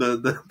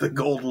the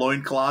gold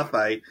loincloth?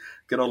 I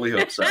can only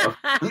hope so.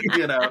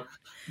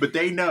 But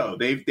they know.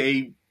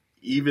 They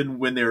even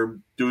when they're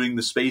doing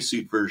the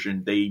spacesuit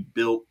version, they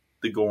built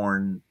the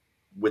Gorn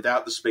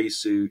without the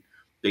spacesuit.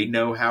 They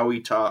know how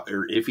he talks,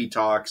 or if he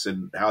talks,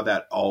 and how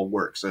that all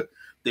works. So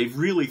they've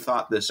really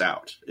thought this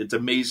out. It's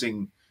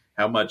amazing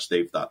how much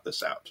they've thought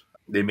this out.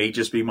 They may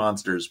just be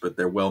monsters, but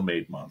they're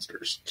well-made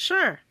monsters.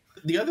 Sure.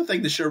 The other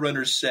thing the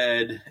showrunners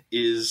said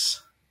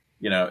is,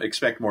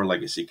 expect more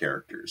legacy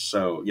characters.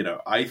 So,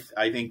 I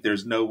think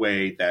there's no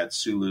way that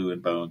Sulu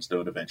and Bones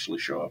don't eventually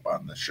show up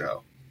on the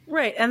show.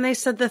 Right. And they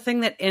said the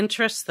thing that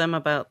interests them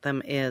about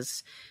them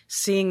is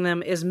seeing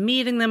them, is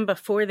meeting them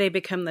before they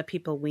become the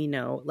people we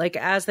know. Like,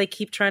 as they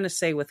keep trying to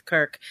say with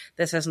Kirk,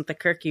 this isn't the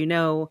Kirk you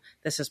know,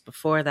 this is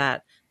before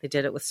that. They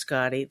did it with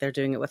Scotty. They're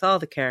doing it with all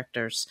the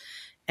characters.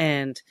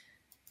 And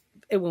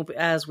it won't be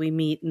as we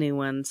meet new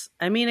ones.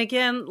 I mean,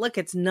 again, look,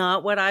 it's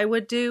not what I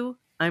would do.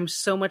 I'm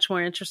so much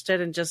more interested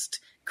in just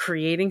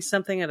creating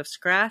something out of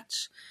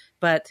scratch.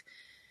 But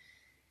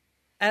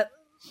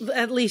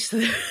at least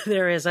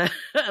there is a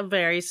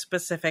very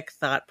specific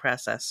thought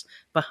process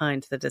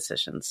behind the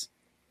decisions.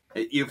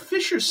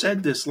 Fisher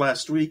said this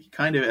last week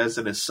kind of as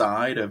an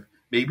aside of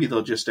maybe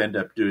they'll just end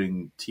up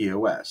doing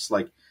TOS.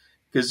 Like,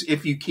 because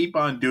if you keep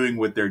on doing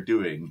what they're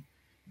doing,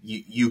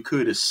 you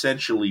could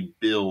essentially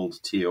build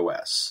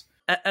TOS.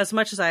 As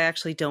much as I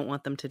actually don't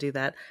want them to do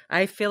that,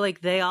 I feel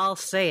like they all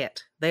say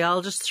it. They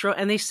all just throw,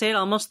 and they say it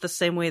almost the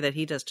same way that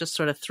he does, just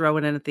sort of throw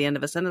it in at the end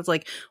of a sentence.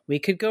 Like, we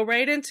could go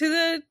right into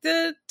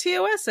the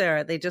TOS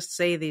era. They just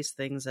say these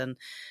things, and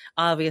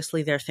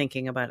obviously they're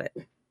thinking about it.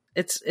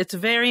 It's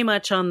very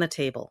much on the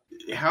table.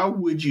 How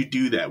would you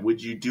do that?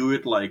 Would you do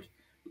it like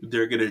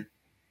they're going to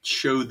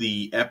show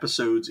the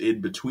episodes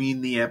in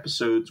between the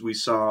episodes we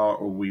saw,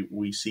 or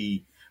we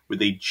see where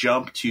they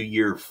jump to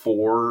year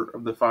 4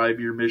 of the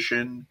 5-year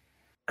mission?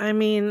 I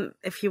mean,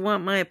 if you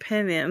want my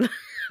opinion,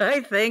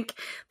 I think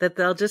that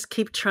they'll just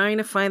keep trying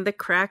to find the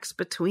cracks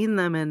between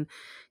them and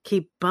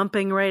keep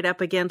bumping right up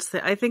against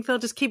I think they'll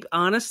just keep,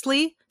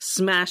 honestly,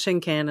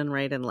 smashing canon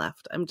right and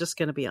left. I'm just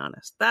going to be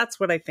honest. That's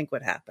what I think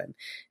would happen,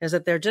 is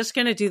that they're just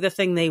going to do the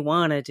thing they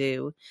want to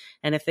do.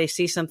 And if they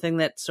see something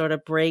that sort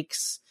of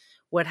breaks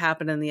what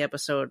happened in the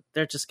episode,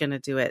 they're just going to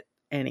do it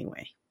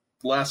anyway.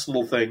 Last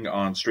little thing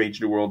on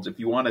Strange New Worlds. If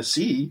you want to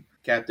see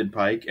Captain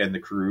Pike and the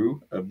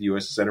crew of the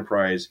USS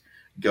Enterprise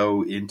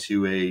go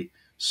into a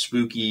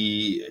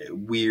spooky,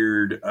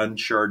 weird,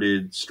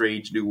 uncharted,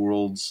 Strange New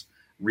Worlds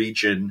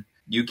region,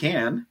 you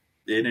can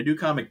in a new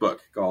comic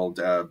book called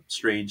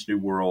Strange New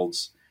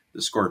Worlds,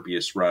 The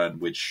Scorpius Run,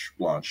 which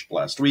launched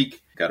last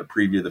week. Got a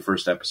preview of the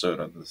first episode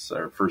on this,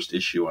 our first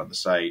issue on the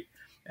site.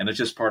 And it's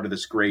just part of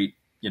this great,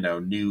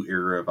 new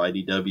era of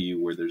IDW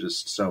where there's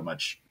just so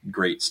much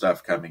great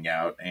stuff coming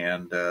out.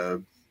 And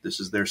this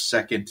is their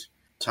second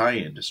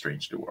tie-in to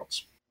Strange New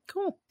Worlds.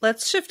 Cool.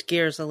 Let's shift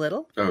gears a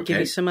little. Okay. Give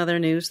you some other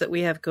news that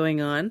we have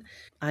going on.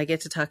 I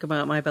get to talk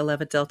about my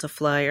beloved Delta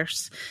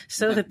Flyers.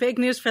 So the big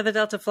news for the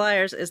Delta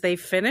Flyers is they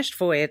finished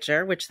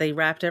Voyager, which they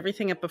wrapped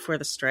everything up before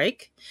the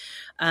strike.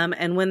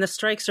 And when the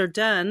strikes are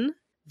done,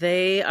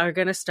 they are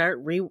going to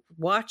start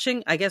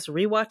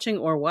rewatching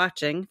or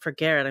watching. For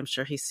Garrett, I'm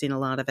sure he's seen a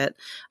lot of it.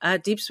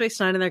 Deep Space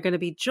Nine, and they're going to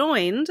be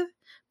joined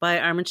by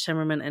Armin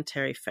Shimmerman and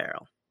Terry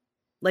Farrell,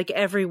 like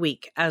every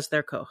week as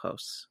their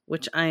co-hosts,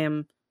 which I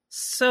am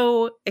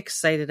so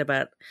excited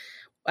about.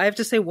 I have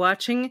to say,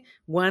 watching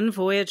one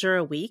Voyager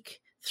a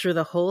week through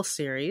the whole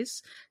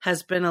series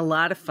has been a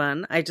lot of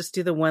fun. I just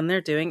do the one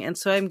they're doing, and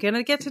so I'm going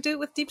to get to do it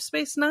with Deep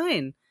Space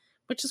Nine,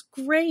 which is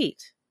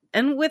great.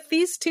 And with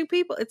these two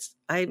people,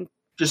 I'm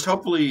just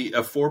hopefully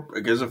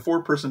because a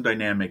 4-person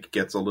dynamic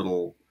gets a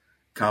little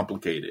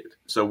complicated.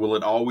 So will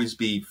it always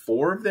be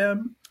 4 of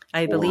them?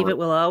 I believe it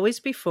will always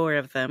be 4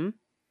 of them.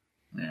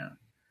 Yeah.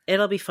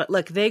 It'll be fun.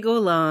 Look, they go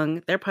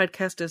long. Their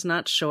podcast is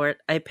not short.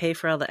 I pay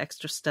for all the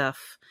extra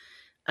stuff,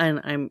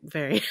 and I'm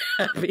very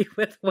happy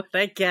with what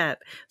I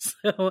get.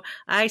 So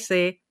I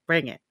say,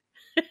 bring it.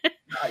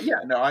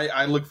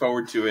 I look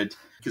forward to it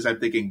because I'm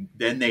thinking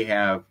then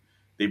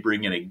they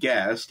bring in a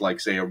guest,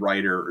 like say a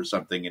writer or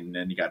something, and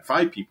then you got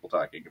 5 people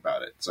talking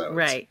about it. So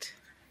right,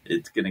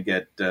 it's going to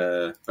get,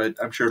 but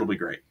I'm sure it'll be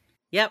great.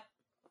 Yep.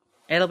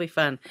 It'll be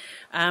fun.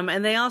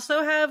 And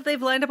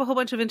they've lined up a whole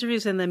bunch of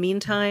interviews in the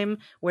meantime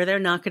where they're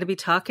not going to be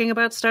talking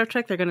about Star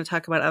Trek. They're going to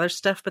talk about other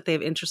stuff, but they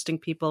have interesting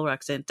people,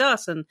 Roxanne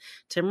Dawson,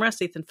 Tim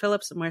Russ, Ethan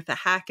Phillips, and Martha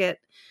Hackett.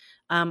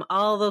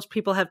 All those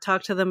people have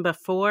talked to them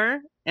before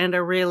and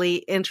are really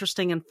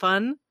interesting and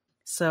fun.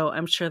 So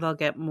I'm sure they'll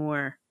get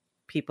more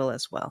people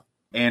as well.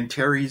 And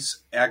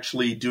Terry's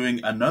actually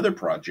doing another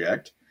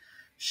project.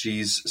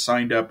 She's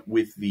signed up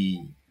with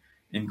the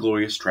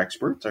Inglorious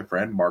Trexperts, our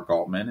friend Mark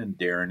Altman and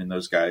Darren and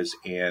those guys,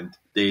 and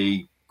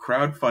they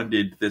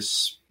crowdfunded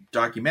this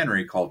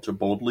documentary called To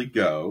Boldly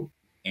Go,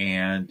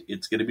 and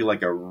it's going to be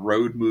like a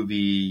road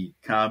movie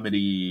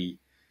comedy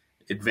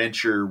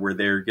adventure where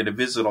they're going to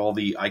visit all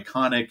the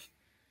iconic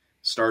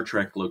Star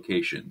Trek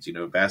locations.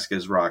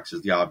 Vasquez Rocks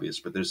is the obvious,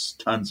 but there's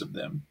tons of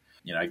them.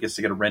 I guess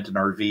they got to rent an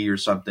RV or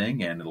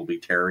something, and it'll be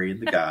Terry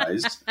and the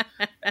guys.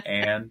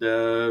 And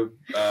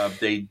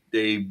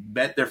they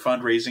met their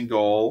fundraising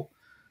goal.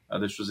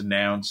 This was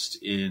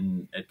announced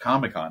at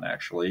Comic-Con,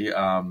 actually.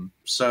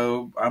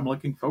 So I'm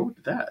looking forward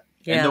to that.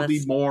 Yeah, and there'll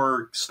be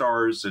more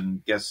stars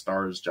and guest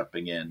stars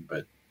jumping in,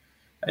 but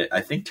I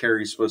think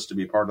Terry's supposed to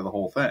be part of the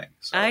whole thing.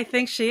 So. I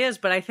think she is,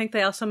 but I think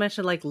they also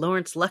mentioned like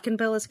Lawrence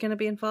Luckinbill is going to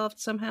be involved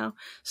somehow.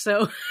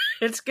 So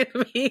it's going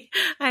to be,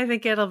 I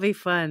think it'll be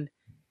fun.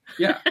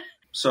 Yeah.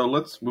 So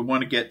we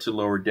want to get to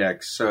Lower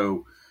Decks.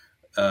 So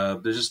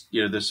there's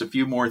a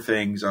few more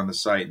things on the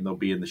site, and they'll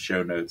be in the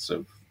show notes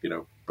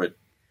but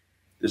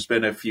there's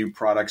been a few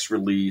products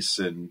release,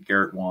 and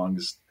Garrett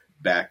Wong's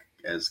back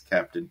as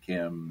Captain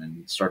Kim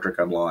and Star Trek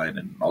Online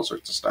and all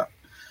sorts of stuff.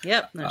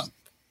 Yep. There's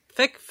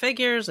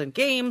figures and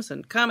games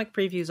and comic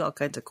previews, all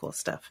kinds of cool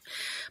stuff.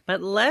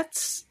 But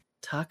let's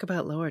talk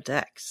about Lower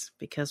Decks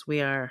because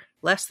we are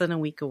less than a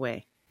week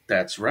away.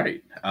 That's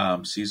right.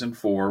 Season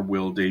 4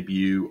 will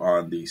debut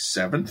on the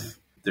 7th.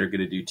 They're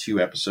going to do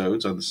 2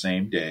 episodes on the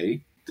same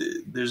day.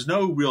 There's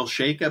no real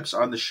shakeups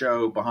on the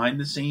show behind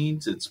the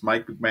scenes. It's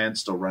Mike McMahon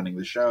still running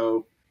the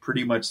show.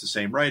 Pretty much the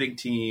same writing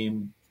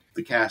team.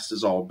 The cast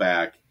is all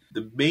back.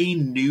 The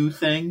main new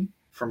thing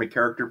from a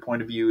character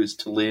point of view is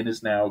T'Lyn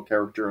is now a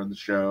character on the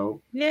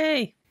show.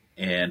 Yay!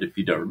 And if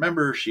you don't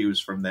remember, she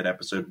was from that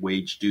episode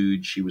Wage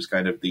Dude. She was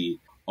kind of the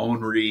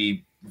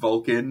ornery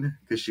Vulcan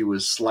because she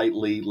was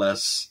slightly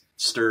less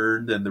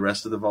stern than the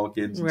rest of the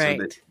Vulcans, and Right.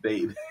 so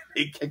they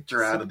kicked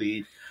her out of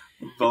the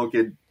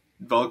Vulcan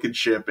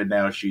ship, and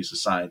now she's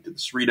assigned to the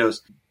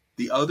Cerritos.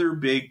 The other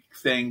big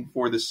thing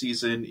for the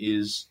season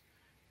is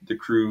the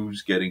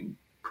crew's getting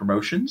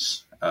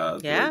promotions.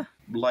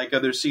 Like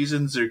other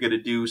seasons, they're going to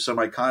do some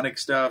iconic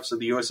stuff. So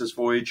the USS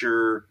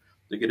Voyager,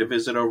 they're going to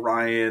visit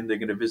Orion, they're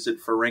going to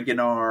visit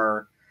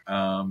Ferenginar.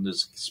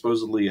 There's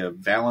supposedly a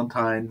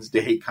Valentine's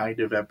Day kind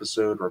of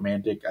episode,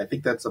 romantic. I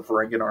think that's the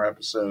Ferenginar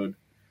episode.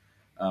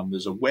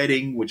 There's a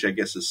wedding, which I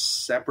guess is a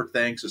separate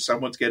thing. So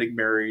someone's getting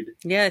married.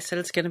 Yeah, I said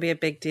it's going to be a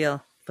big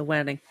deal, the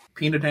wedding.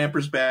 Peanut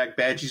Hamper's back,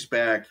 Badgie's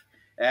back,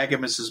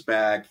 Agamus is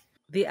back.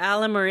 The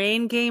Alan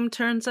Moraine game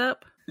turns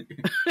up.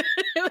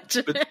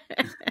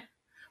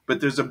 But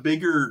there's a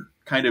bigger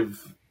kind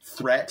of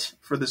threat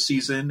for the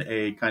season,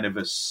 a kind of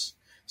a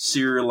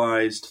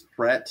serialized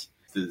threat.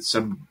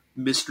 Some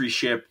mystery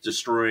ship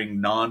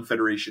destroying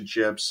non-Federation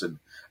ships, and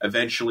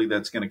eventually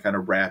that's going to kind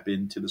of wrap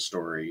into the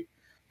story.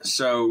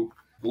 So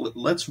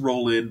let's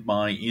roll in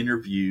my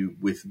interview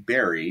with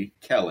Barry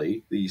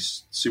Kelly, the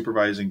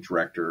supervising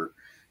director,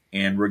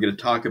 and we're going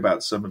to talk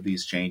about some of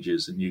these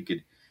changes, and you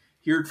could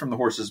hear it from the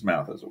horse's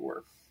mouth, as it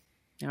were.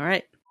 All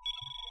right.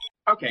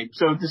 Okay,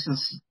 so this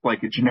is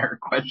like a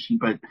generic question,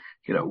 but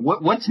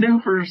what's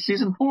new for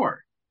season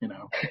 4?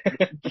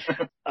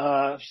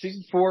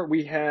 Season 4,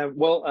 we have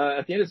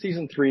at the end of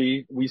season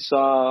 3, we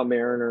saw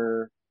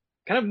Mariner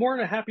kind of more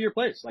in a happier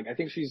place. Like I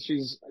think she's she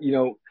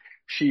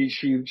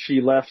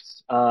left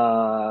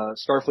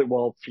Starfleet.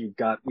 Well, she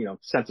got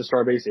sent to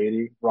Starbase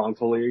 80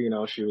 wrongfully.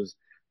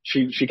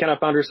 She kind of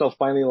found herself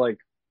finally like,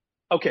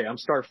 okay, I'm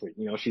Starfleet.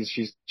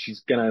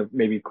 She's gonna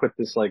maybe quit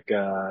this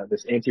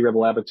this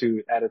anti-rebel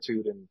attitude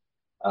and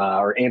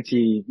or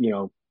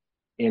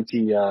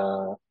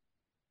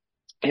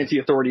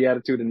anti-authority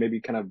attitude, and maybe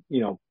kind of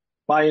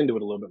buy into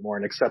it a little bit more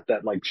and accept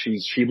that like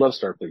she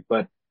loves Starfleet.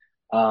 But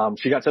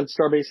she got sent to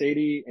Starbase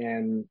 80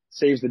 and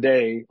saves the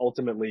day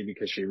ultimately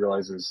because she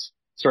realizes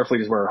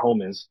Starfleet is where her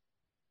home is.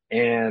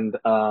 And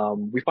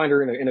we find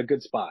her in a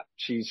good spot.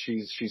 She's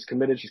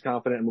committed, she's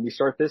confident, and when we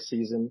start this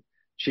season,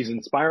 she's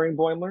inspiring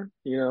Boimler.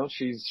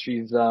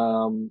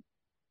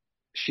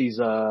 She's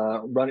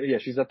running. Yeah,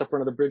 she's at the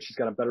front of the bridge. She's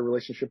got a better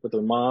relationship with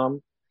her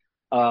mom.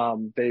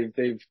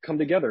 They've come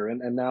together,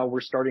 and now we're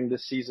starting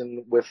this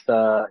season with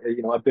a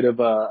bit of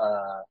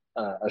a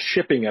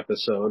shipping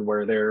episode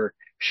where they're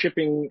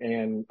shipping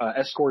and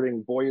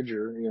escorting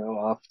Voyager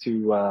off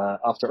to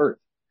Earth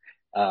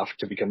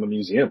to become a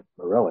museum,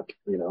 a relic.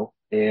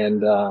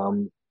 And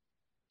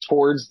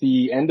towards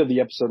the end of the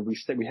episode,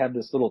 we have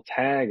this little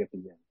tag at the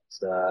end.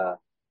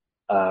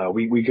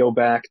 We go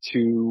back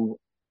to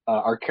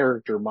our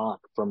character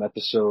Mock from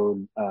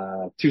episode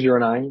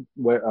 209,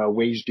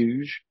 Wage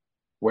Douche,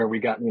 where we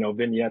got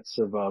vignettes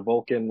of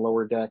Vulcan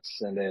lower decks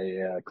and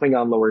a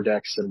Klingon lower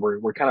decks, and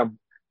we're kind of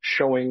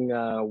showing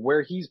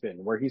where he's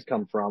been, where he's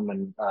come from,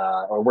 and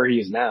or where he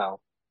is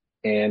now.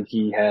 And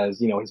he has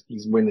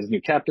he's wearing his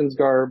new captain's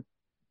garb.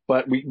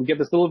 But we get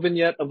this little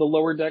vignette of the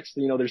lower decks.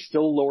 There's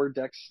still lower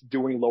decks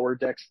doing lower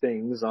decks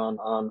things on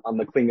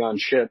the Klingon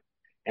ship,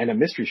 and a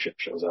mystery ship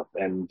shows up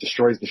and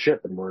destroys the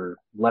ship, and we're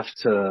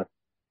left to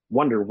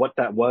wonder what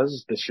that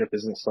was. The ship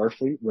isn't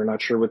Starfleet. We're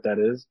not sure what that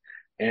is.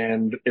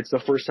 And it's the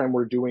first time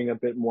we're doing a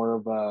bit more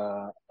of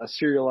a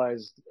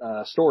serialized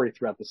story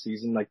throughout the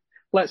season. Like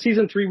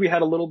season 3, we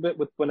had a little bit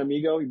with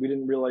Buenamigo. We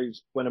didn't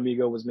realize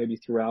Buenamigo was maybe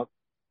throughout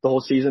the whole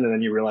season, and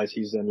then you realize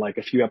he's in like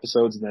a few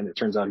episodes, and then it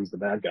turns out he's the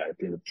bad guy at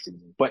the end of the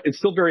season. But it's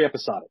still very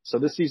episodic. So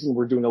this season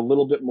we're doing a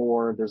little bit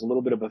more. There's a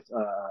little bit of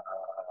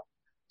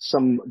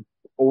some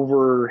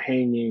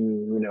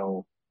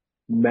overhanging,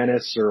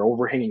 menace or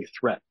overhanging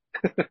threat.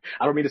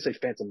 I don't mean to say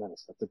Phantom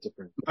Menace. That's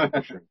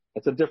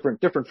a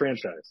different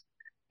franchise.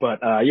 But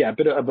a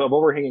bit of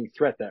overhanging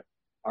threat that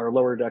our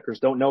lower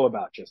deckers don't know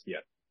about just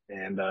yet,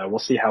 and we'll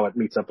see how it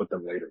meets up with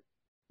them later.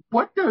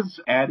 What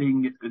does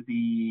adding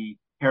the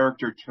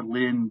character to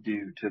Lynn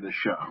do to the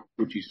show,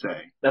 would you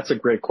say? That's a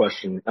great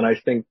question, and I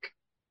think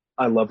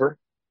I love her.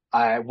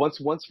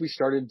 Once we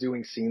started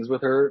doing scenes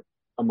with her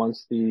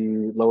amongst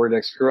the lower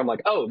decks crew, I'm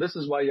like, oh, this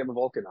is why you have a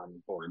Vulcan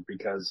on board,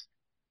 because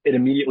it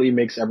immediately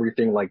makes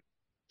everything like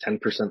 10%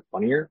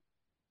 funnier.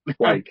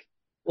 like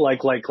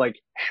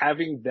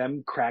having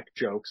them crack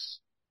jokes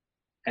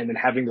and then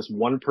having this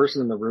one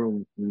person in the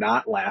room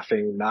not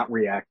laughing, not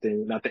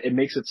reacting, it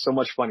makes it so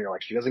much funnier.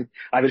 Like she doesn't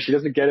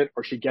get it,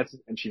 or she gets it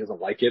and she doesn't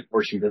like it,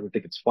 or she doesn't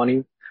think it's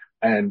funny.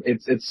 And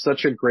it's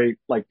such a great,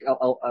 like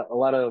a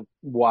lot of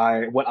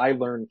what I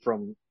learned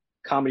from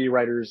comedy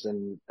writers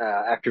and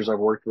actors I've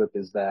worked with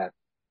is that,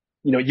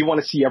 you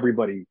want to see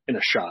everybody in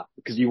a shot,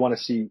 because you want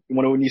to see,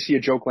 when you see a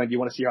joke land, you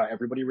want to see how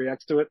everybody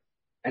reacts to it.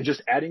 And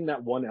just adding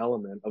that one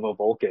element of a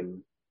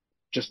Vulcan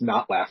just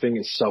not laughing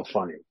is so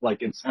funny.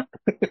 Like it's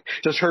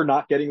just her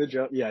not getting the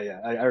joke. Yeah.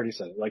 I already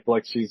said it. Like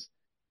she's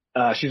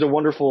a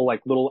wonderful,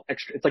 like little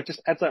extra. It's like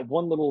just adds that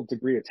one little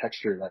degree of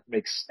texture that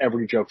makes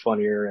every joke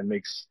funnier and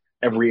makes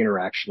every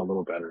interaction a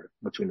little better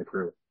between the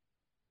crew.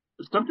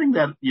 something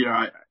that,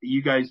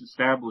 you guys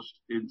established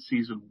in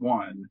season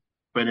 1,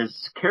 but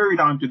has carried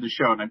on through the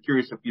show, and I'm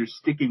curious if you're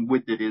sticking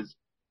with it, is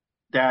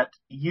that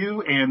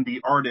you and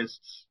the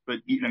artists, but,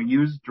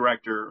 you as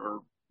director or,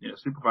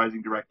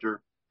 supervising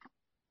director,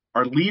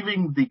 are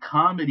leaving the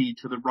comedy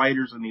to the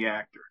writers and the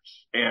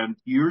actors. And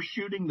you're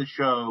shooting the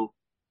show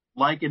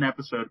like an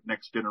episode of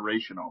Next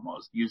Generation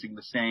almost, using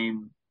the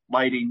same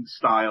lighting,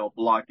 style,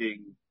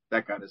 blocking,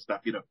 that kind of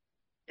stuff, so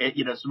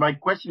my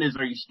question is,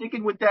 are you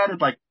sticking with that? And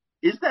like,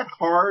 is that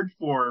hard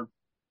for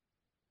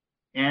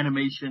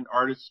animation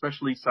artists,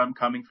 especially some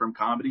coming from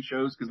comedy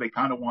shows, because they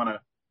kind of want to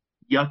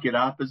yuck it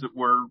up, as it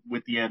were,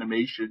 with the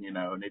animation,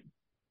 and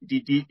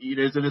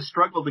is it a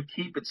struggle to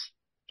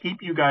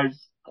keep you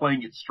guys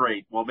playing it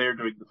straight while they're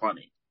doing the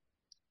funny?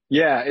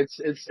 Yeah, it's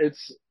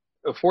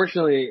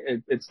unfortunately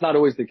it's not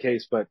always the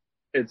case, but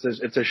it's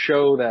a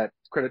show that,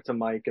 credit to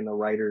Mike and the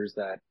writers,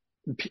 that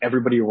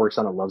everybody who works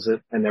on it loves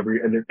it, and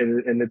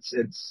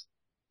it's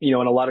in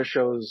a lot of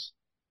shows,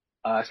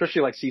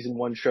 especially like season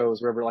 1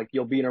 shows, wherever, like,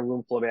 you'll be in a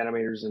room full of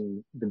animators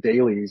and the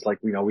dailies, like,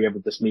 we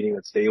have this meeting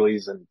that's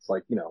dailies, and it's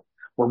like,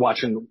 we're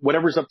watching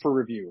whatever's up for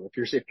review.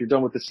 If you're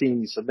done with the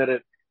scene, you submit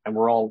it, and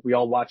we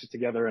all watch it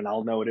together, and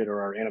I'll note it,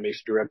 or our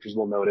animation directors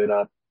will note it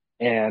up.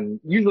 And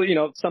usually,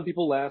 some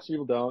people laugh, some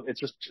people don't. It's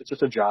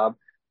just a job.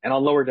 And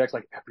on Lower Decks,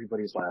 like,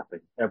 everybody's laughing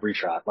every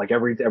shot, like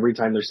every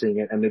time they're seeing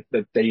it, and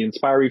they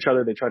inspire each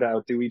other. They try to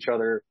outdo each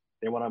other.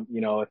 They want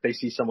to, if they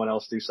see someone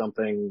else do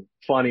something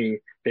funny,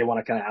 they want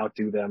to kind of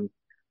outdo them.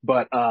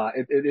 But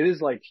it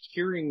is like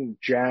hearing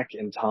Jack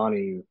and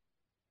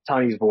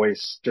Tawny's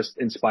voice just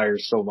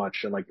inspires so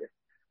much, and like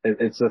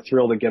it's a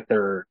thrill to get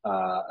their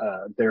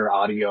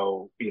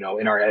audio, in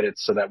our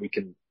edits, so that we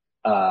can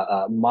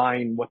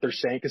mine what they're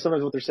saying, because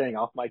sometimes what they're saying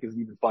off mic is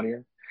even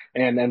funnier,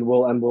 and then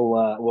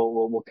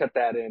we'll cut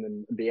that in,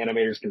 and the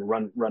animators can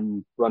run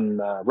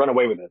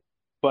away with it.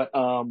 But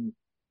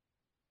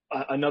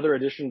another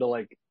addition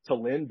to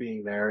Lynn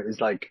being there is,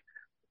 like,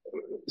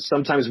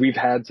 sometimes we've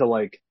had to,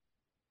 like,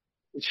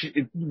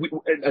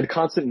 a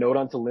constant note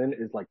onto Lynn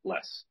is like,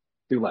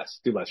 do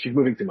less. She's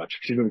moving too much.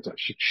 She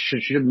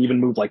shouldn't even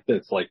move like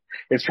this. Like,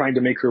 it's trying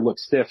to make her look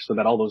stiff so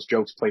that all those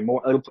jokes play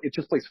more. It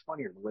just plays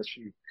funnier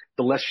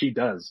the less she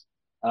does.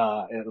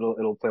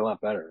 It'll play a lot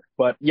better.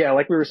 But yeah,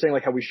 like we were saying,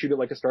 like how we shoot it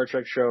like a Star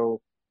Trek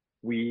show.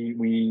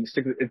 We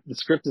stick with it. The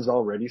script is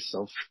already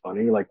so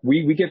funny. Like,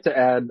 we get to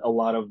add a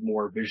lot of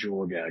more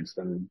visual gags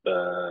than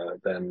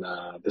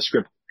the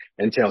script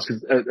entails.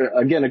 Because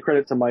again, a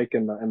credit to Mike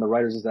and the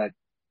writers is that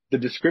the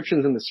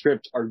descriptions in the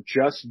script are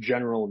just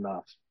general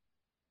enough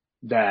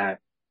that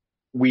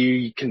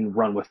we can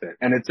run with it.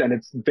 And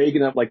it's vague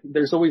enough. Like,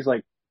 there's always,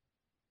 like,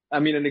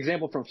 I mean, an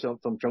example from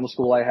film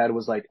school I had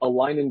was, like, a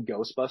line in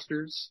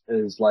Ghostbusters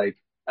is like,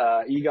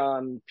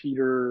 Egon,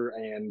 Peter,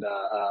 and,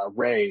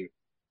 Ray,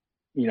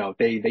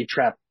 they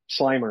trap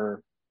Slimer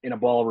in a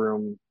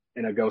ballroom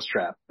in a ghost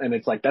trap. And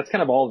it's like, that's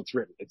kind of all that's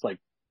written. It's like,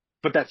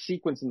 but that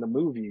sequence in the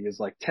movie is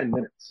like 10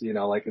 minutes,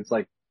 like, it's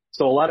like,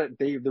 so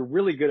they're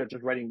really good at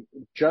just writing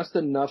just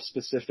enough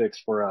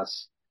specifics for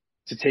us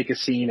to take a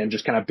scene and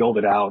just kind of build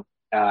it out,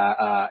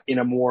 in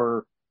a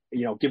more,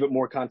 give it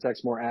more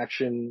context, more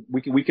action.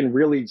 We can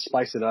really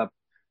spice it up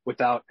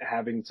without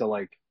having to,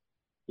 like,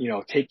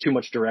 take too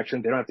much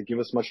direction. They don't have to give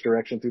us much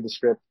direction through the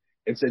script.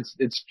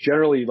 It's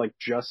generally, like,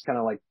 just kind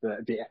of like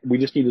we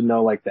just need to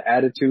know, like, the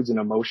attitudes and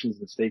emotions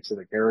and stakes of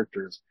the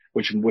characters,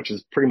 which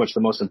is pretty much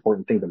the most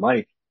important thing to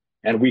Mike.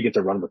 And we get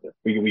to run with it.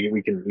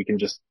 We can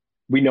just,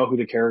 we know who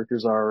the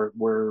characters are.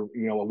 We're,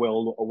 a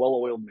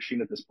well-oiled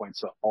machine at this point.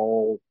 So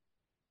all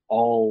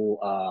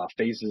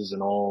phases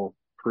and all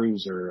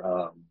crews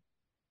are,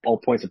 all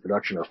points of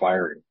production are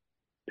firing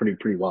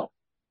pretty well.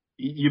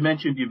 You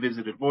mentioned you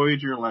visited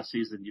Voyager last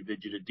season. You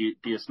visited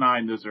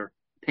DS9. Those are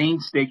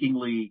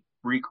painstakingly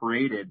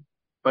recreated,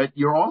 but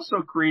you're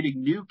also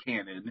creating new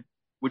canon,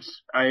 which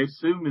I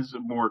assume is a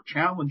more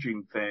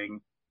challenging thing.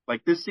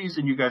 Like, this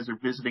season, you guys are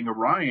visiting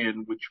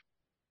Orion, which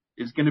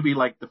is going to be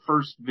like the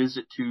first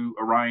visit to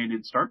Orion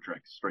in Star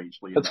Trek,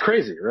 strangely. That's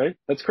crazy, right?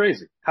 That's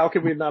crazy. How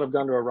could we not have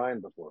gone to Orion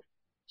before?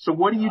 So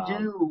what do you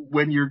do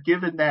when you're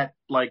given that,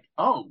 like,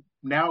 oh,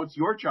 now it's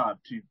your job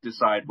to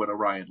decide what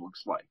Orion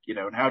looks like,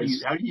 and how do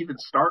you even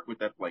start with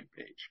that blank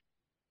page?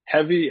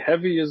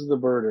 Heavy is the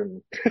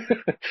burden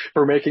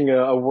for making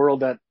a world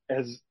that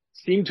has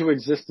seemed to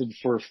existed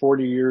for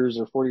 40 years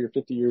or 40 or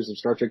 50 years of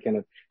Star Trek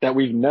canon that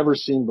we've never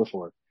seen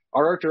before.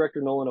 Our art director,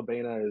 Nolan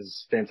Obena,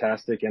 is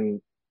fantastic,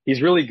 and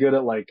he's really good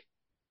at, like,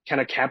 kind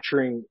of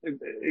capturing,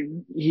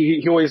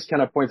 he always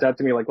kind of points out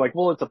to me, like,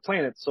 well, it's a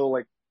planet. So,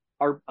 like,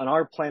 on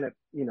our planet,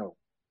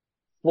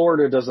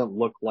 Florida doesn't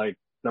look like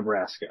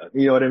Nebraska.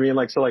 You know what I mean?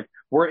 Like, so, like,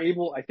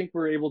 I think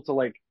we're able to,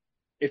 like,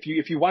 if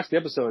you watch the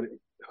episode,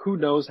 who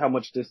knows how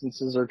much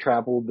distances are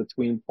traveled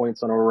between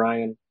points on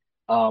Orion.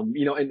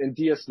 In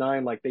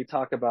DS9, like, they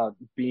talk about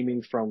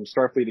beaming from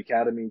Starfleet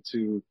Academy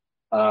to,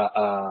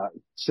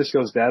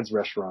 Cisco's dad's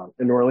restaurant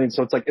in New Orleans.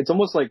 So it's like, it's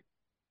almost like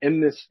in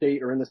this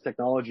state or in this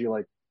technology,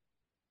 like,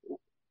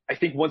 I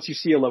think once you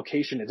see a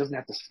location, it doesn't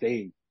have to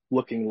stay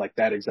looking like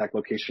that exact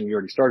location you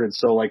already started.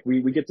 So like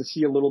we get to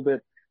see a little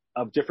bit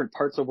of different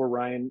parts of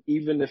Orion,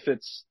 even if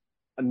it's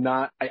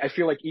not, I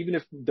feel like even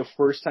if the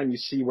first time you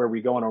see where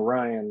we go on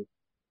Orion,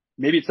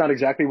 maybe it's not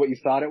exactly what you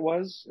thought it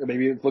was, or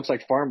maybe it looks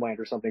like farmland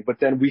or something, but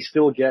then we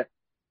still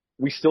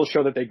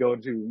show that they go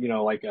to, you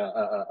know, like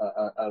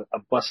a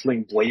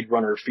bustling Blade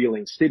Runner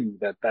feeling city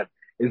that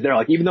is there.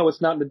 Like, even though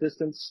it's not in the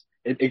distance,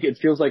 it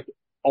feels like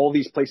all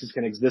these places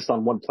can exist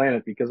on one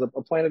planet because a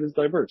planet is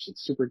diverse.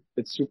 It's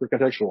super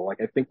contextual.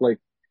 Like, I think, like,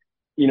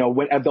 you know,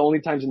 when at the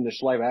only times in the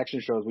live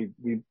action shows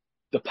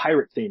the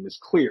pirate theme is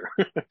clear,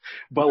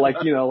 but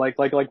like, you know, like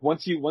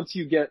once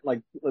you get,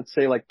 like, let's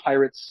say, like,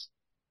 pirates,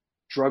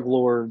 drug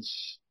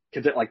lords,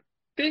 like,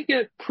 they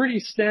get pretty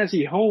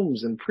snazzy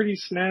homes and pretty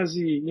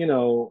snazzy, you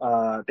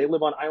know, they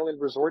live on island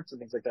resorts and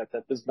things like that.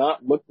 That does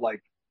not look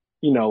like,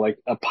 you know, like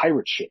a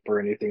pirate ship or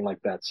anything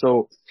like that.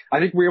 So I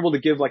think we're able to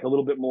give, like, a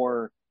little bit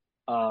more,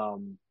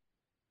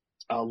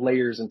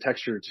 layers and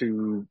texture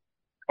to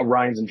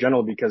Orions in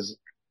general, because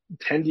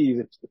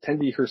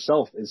Tendi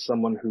herself is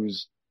someone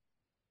who's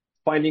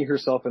finding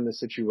herself in this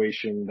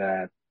situation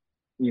that,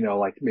 you know,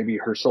 like, maybe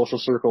her social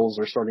circles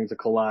are starting to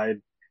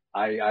collide.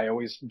 I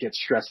always get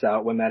stressed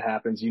out when that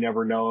happens. You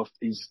never know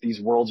if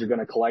these worlds are going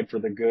to collide for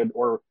the good,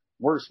 or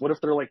worse, what if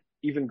they're, like,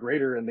 even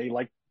greater and they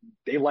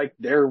like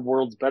their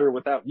worlds better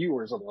without you,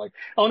 or something. Like,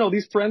 oh no,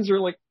 these friends are,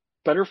 like,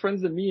 better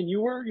friends than me and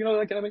you were, you know,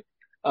 that kind of thing.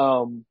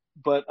 I'm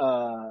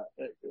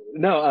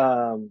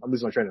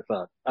losing my train of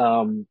thought.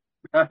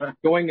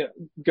 Going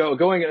to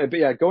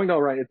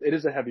Orion, it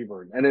is a heavy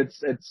burden, and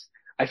it's,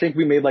 I think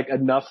we made, like,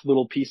 enough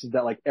little pieces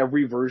that, like,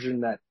 every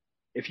version that,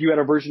 if you had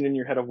a version in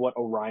your head of what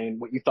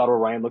you thought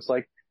Orion looks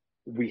like,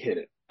 we hit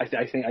it. I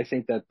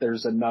think that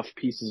there's enough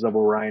pieces of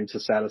Orion to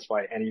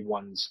satisfy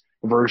anyone's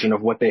version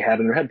of what they had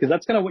in their head, because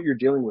that's kind of what you're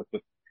dealing with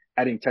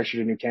adding texture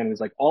to new canon. Is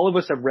like, all of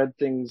us have read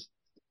things,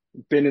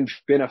 been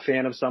a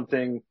fan of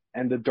something,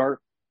 and the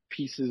dark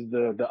pieces,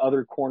 the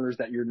other corners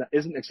that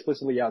isn't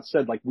explicitly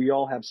outsaid, like, we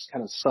all have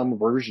kind of some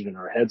version in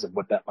our heads of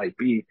what that might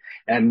be,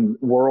 and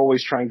we're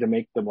always trying to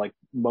make the, like,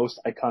 most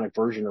iconic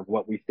version of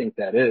what we think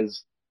that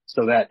is,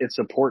 so that it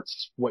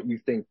supports what you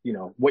think, you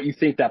know, what you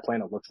think that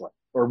planet looks like,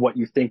 or what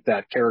you think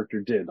that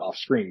character did off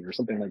screen, or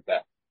something like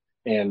that.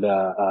 And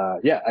I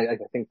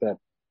think that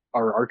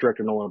our art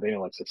director Nolan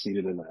O'Donnell, like,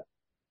 succeeded in that.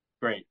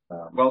 Great.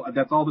 Well,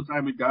 that's all the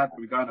time we've got.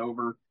 We've gone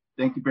over.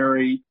 Thank you,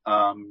 Barry,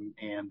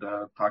 and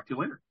talk to you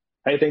later.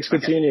 Hey, thanks for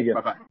seeing you again.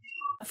 Bye-bye.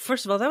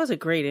 First of all, that was a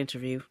great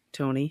interview,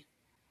 Tony.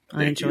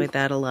 I enjoyed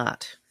that a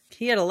lot.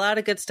 He had a lot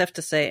of good stuff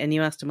to say, and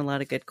you asked him a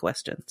lot of good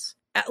questions.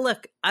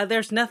 Look,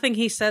 there's nothing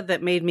he said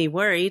that made me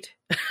worried.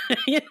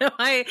 You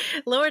know,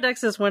 Lower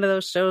Decks is one of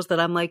those shows that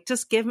I'm like,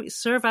 just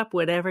serve up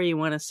whatever you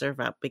want to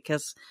serve up,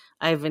 because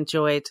I've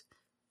enjoyed,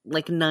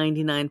 like,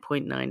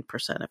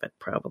 99.9% of it,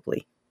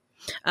 probably.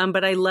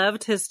 But I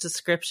loved his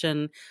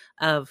description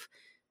of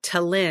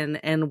T'Lyn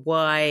and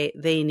why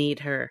they need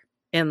her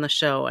in the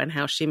show, and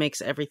how she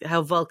makes everything,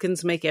 how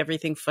Vulcans make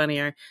everything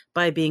funnier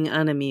by being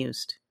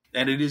unamused.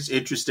 And it is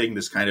interesting,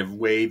 this kind of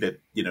way that,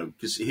 you know,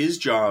 because his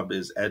job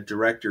as a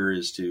director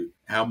is to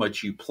how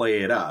much you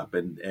play it up.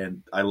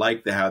 And I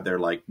like how they're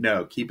like,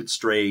 no, keep it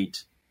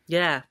straight.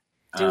 Yeah.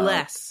 Do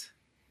less.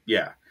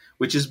 Yeah.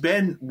 Which has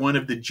been one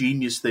of the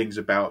genius things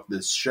about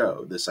this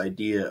show, this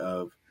idea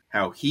of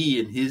how he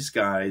and his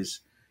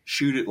guys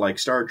shoot it like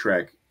Star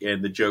Trek,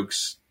 and the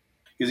jokes.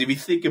 Because if you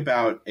think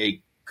about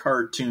a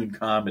cartoon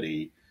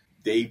comedy,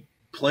 they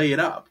play it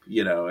up,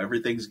 you know,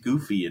 everything's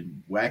goofy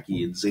and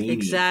wacky and zany,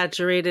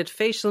 exaggerated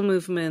facial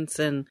movements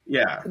and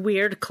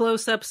weird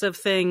close-ups of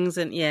things,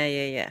 and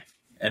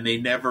and they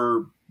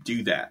never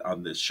do that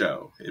on this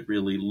show. It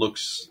really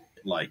looks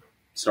like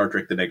Star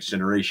Trek The Next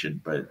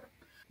Generation, but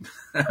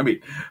I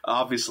mean,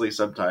 obviously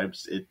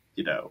sometimes it,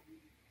 you know,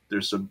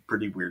 there's some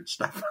pretty weird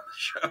stuff on the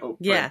show.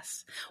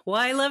 Yes. Well,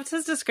 I loved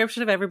his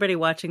description of everybody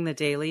watching the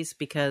dailies,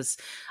 because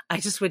I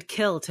just would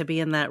kill to be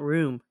in that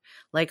room.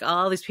 Like,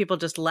 all these people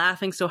just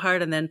laughing so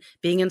hard, and then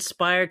being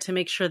inspired to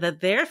make sure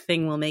that their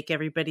thing will make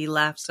everybody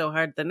laugh so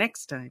hard the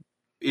next time.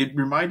 It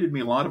reminded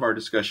me a lot of our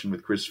discussion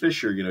with Chris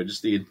Fisher, you know,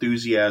 just the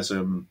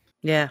enthusiasm,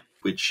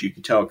 which you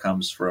can tell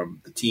comes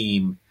from the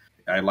team.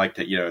 I liked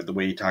it, you know, the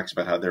way he talks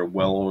about how they're a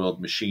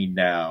well-oiled machine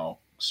now.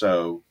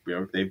 So, you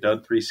know, they've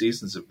done 3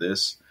 seasons of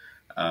this,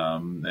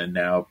 and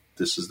now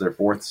this is their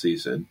 4th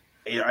season.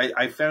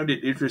 I found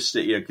it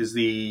interesting, you know, because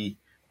the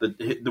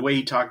way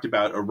he talked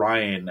about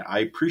Orion, I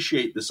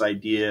appreciate this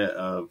idea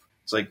of,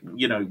 it's like,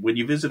 you know, when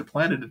you visit a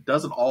planet, it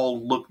doesn't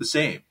all look the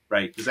same,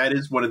 right? Because that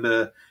is one of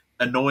the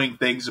annoying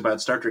things about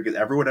Star Trek, is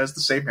everyone has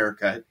the same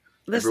haircut.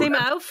 Same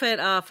outfit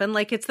often.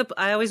 Like,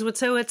 I always would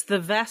say, it's the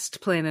vest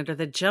planet, or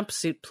the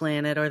jumpsuit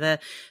planet, or the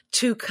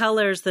 2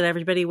 colors that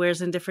everybody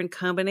wears in different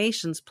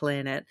combinations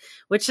planet,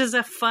 which is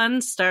a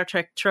fun Star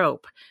Trek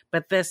trope.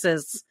 But this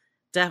is,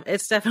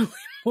 it's definitely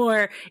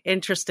more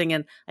interesting,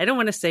 and I don't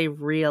want to say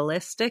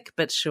realistic,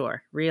 but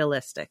sure,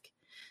 realistic,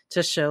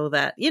 to show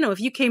that, you know, if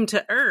you came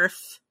to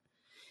Earth,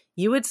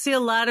 You would see a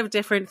lot of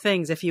different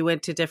things if you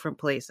went to different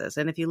places.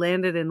 And if you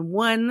landed in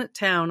one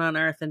town on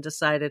Earth and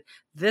decided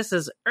this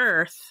is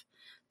Earth,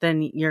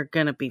 then you're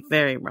going to be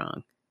very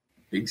wrong.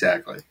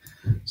 Exactly.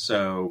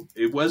 So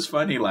it was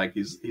funny. Like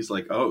he's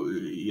like, oh,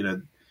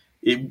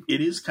 it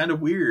is kind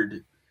of weird.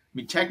 I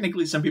mean,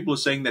 technically, some people are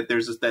saying that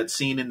there's that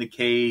scene in the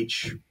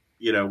cage,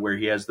 where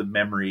he has the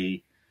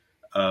memory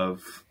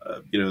of,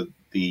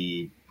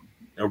 the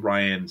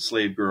Orion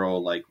slave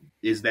girl. Like,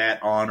 is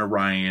that on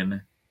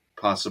Orion?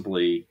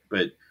 Possibly,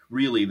 but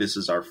really, this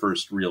is our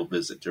first real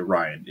visit to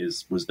Orion.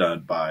 Was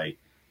done by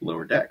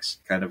Lower Decks.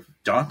 Kind of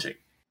daunting.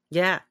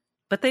 Yeah,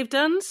 but they've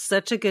done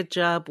such a good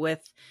job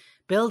with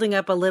building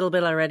up a little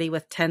bit already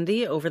with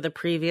Tendi over the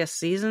previous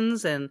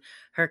seasons and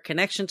her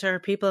connection to her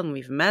people, and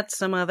we've met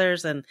some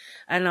others, and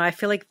I don't know, I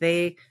feel like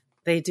they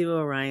do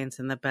Orion's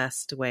in the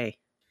best way.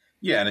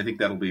 Yeah, and I think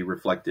that'll be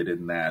reflected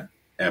in that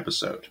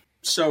episode.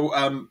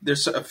 So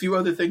there's a few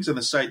other things on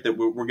the site that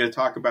we're going to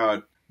talk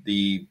about.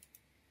 The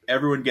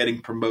everyone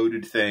getting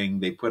promoted thing.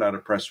 They put out a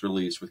press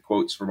release with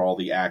quotes from all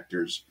the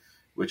actors,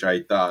 which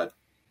I thought,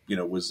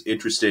 was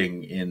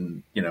interesting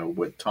in,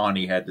 what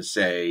Tawny had to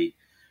say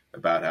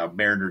about how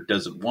Mariner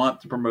doesn't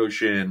want the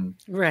promotion.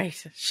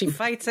 Right. She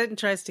fights it and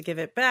tries to give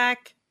it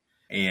back.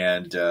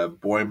 And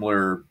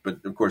Boimler,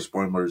 but of course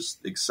Boimler's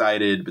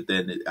excited, but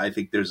then I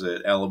think there's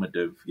an element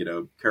of,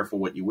 careful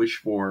what you wish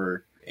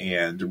for.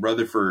 And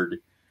Rutherford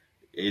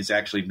is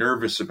actually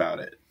nervous about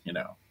it,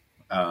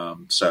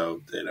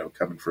 So,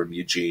 coming from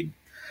Eugene.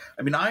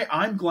 I mean,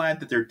 I'm glad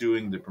that they're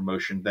doing the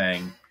promotion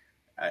thing.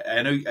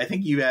 I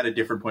think you had a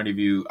different point of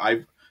view.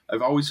 I've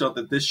always felt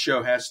that this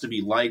show has to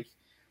be like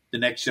The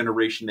Next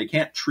Generation. They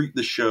can't treat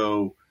the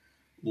show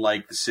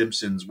like The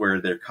Simpsons, where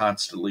they're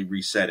constantly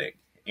resetting.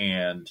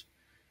 And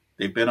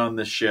they've been on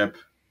this ship.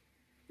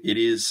 It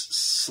is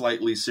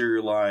slightly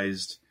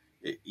serialized.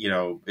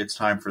 It's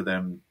time for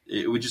them.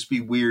 It would just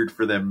be weird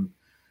for them,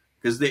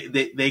 because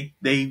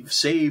they've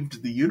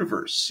saved the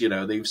universe.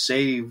 They've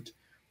saved,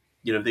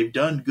 they've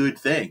done good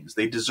things.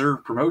 They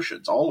deserve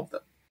promotions, all of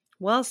them.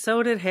 Well,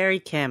 so did Harry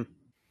Kim.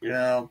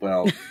 Yeah,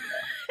 well.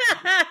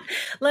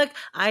 Look,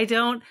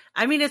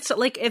 it's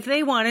like if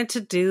they wanted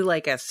to do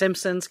like a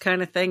Simpsons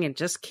kind of thing and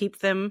just keep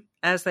them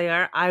as they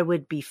are, I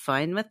would be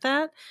fine with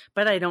that.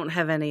 But I don't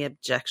have any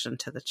objection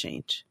to the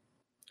change.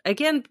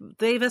 Again,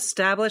 they've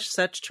established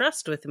such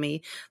trust with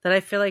me that I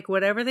feel like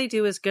whatever they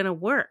do is going to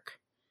work.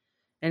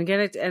 And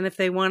if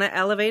they want to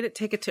elevate it,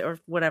 take it to, or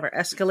whatever,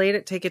 escalate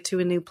it, take it to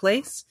a new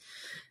place,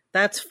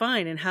 that's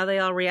fine. And how they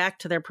all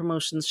react to their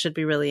promotions should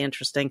be really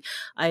interesting.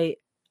 I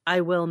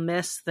will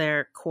miss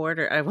their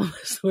quarter. I will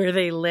miss where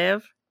they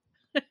live.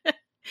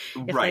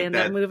 If they end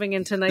up moving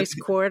into nice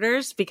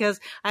quarters, because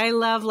I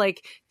love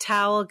like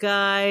towel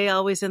guy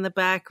always in the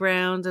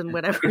background, and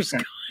whatever's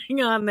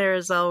going on there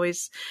is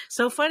always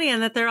so funny,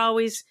 and that they're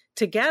always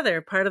together.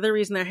 Part of the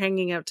reason they're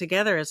hanging out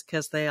together is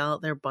because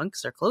their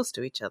bunks are close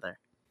to each other.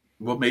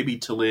 Well, maybe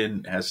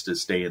T'Lyn has to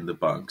stay in the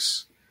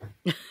bunks.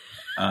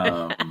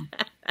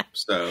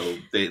 So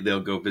they'll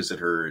go visit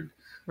her. And,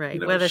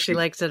 right, whether she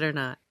likes it or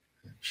not.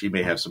 She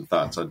may have some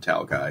thoughts on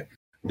Tal Guy.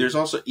 There's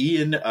also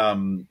Ian,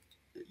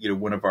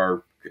 one of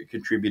our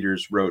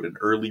contributors wrote an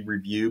early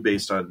review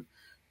based on,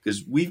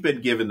 because we've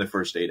been given the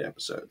first 8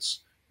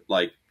 episodes,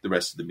 like the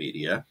rest of the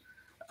media.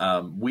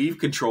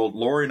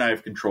 Laurie and I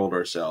have controlled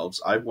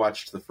ourselves. I've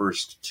watched the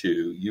first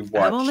 2.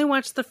 I've only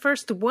watched the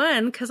first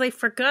 1 because I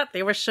forgot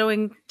they were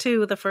showing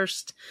 2 the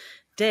first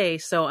day.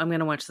 So I'm going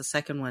to watch the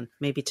second one,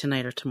 maybe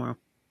tonight or tomorrow.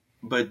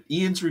 But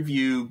Ian's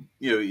review,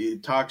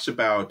 it talks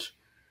about,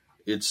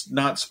 it's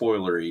not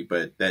spoilery,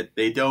 but that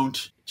they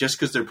don't, just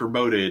because they're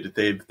promoted,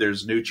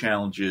 there's new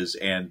challenges,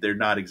 and they're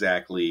not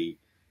exactly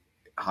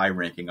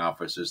high-ranking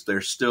officers.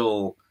 They're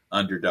still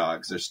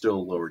underdogs. They're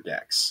still Lower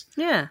Decks.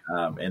 Yeah.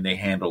 And they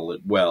handle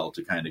it well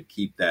to kind of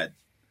keep that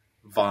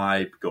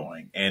vibe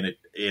going, and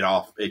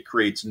it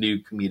creates new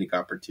comedic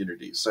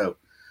opportunities. So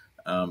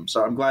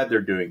I'm glad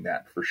they're doing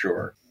that for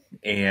sure.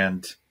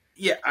 And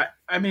yeah,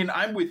 I mean,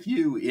 I'm with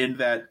you in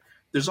that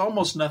there's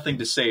almost nothing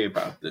to say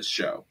about this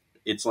show.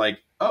 It's like,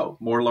 oh,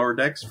 more Lower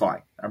Decks?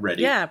 Fine. I'm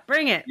ready. Yeah,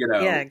 bring it.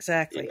 Yeah,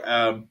 exactly.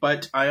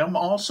 But I am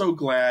also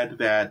glad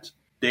that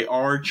they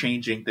are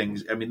changing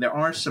things. I mean, there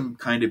are some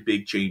kind of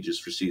big changes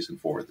for season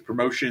 4. The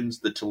promotions,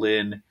 the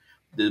T'Lyn,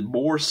 the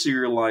more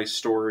serialized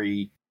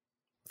story.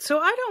 So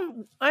I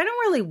don't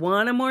really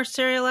want a more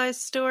serialized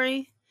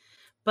story,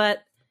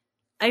 but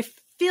I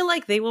feel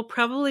like they will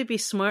probably be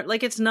smart.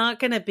 Like, it's not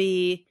going to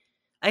be,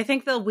 I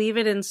think they'll weave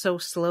it in so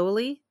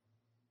slowly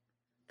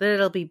that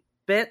it'll be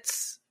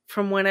bits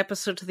from one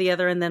episode to the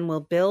other, and then we'll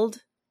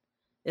build,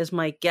 is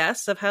my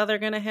guess of how they're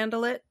going to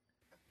handle it.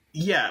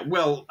 Yeah,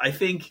 well, I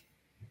think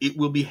it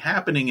will be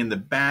happening in the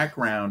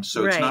background,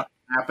 so It's not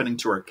happening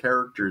to our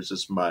characters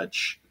as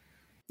much.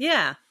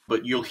 Yeah.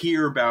 But you'll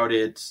hear about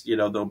it,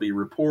 there'll be a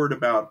report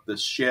about the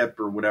ship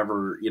or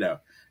whatever,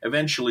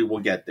 eventually we'll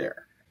get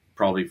there,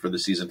 probably for the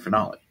season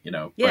finale,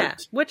 Yeah,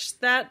 but, which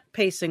that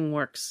pacing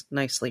works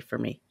nicely for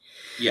me.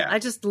 Yeah. I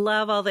just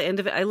love all the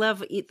I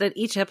love that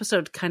each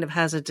episode kind of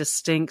has a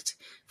distinct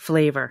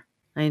flavor.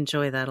 I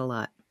enjoy that a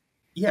lot.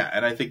 Yeah,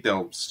 and I think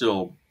they'll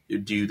still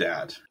do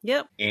that.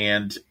 Yep.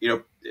 And,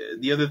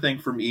 the other thing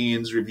from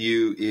Ian's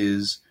review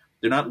is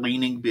they're not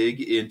leaning big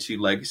into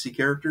legacy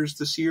characters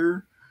this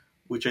year,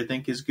 which I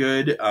think is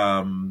good.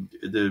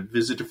 The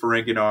visit to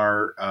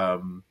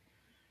Ferenginar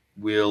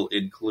will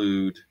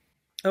include...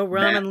 Oh,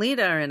 Ron and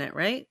Lita are in it,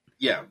 right?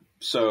 Yeah.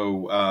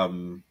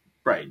 So,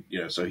 right.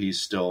 So he's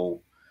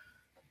still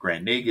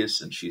Grand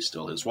Nagus and she's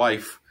still his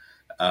wife.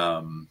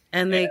 And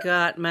they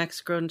got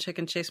Max Grodinchik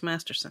and Chase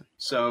Masterson.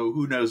 So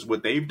who knows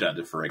what they've done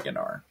to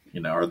Ferenginar?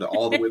 Are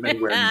all the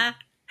women wearing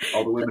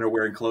all the women are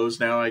wearing clothes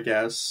now? I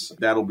guess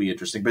that'll be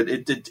interesting. But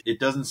it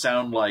doesn't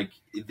sound like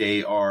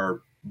they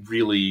are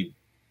really,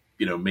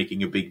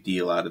 making a big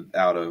deal out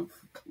of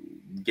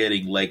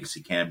getting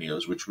legacy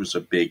cameos, which was a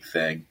big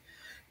thing.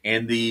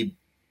 And the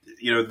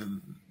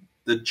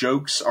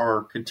jokes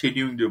are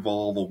continuing to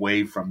evolve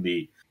away from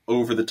the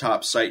over the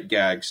top sight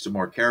gags to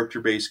more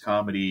character based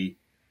comedy.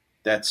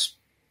 That's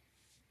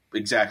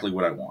exactly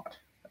what I want.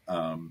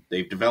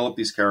 They've developed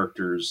these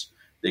characters.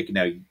 They can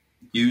now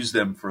use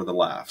them for the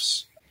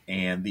laughs.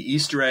 And the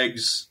Easter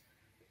eggs,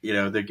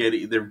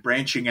 they're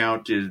branching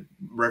out to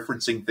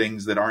referencing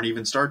things that aren't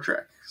even Star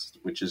Trek,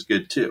 which is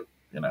good too,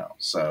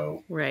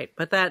 so. Right.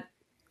 But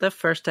the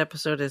first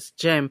episode is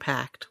jam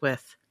packed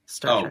with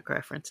Star Trek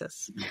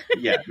references.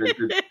 Yeah.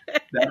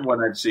 That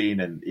one I've seen.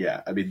 And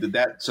yeah, I mean,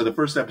 so the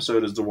first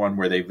episode is the one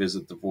where they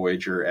visit the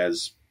Voyager,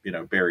 as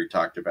Barry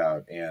talked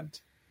about, and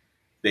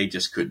they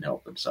just couldn't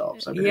help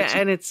themselves. I mean,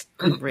 and it's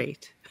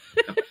great.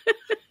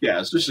 Yeah,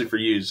 especially for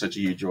you, such a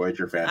huge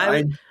Voyager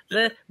fan.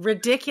 The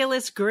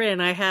ridiculous grin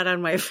I had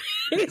on my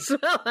face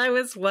while I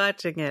was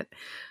watching it.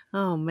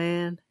 Oh,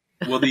 man.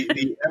 Well,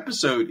 the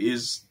episode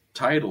is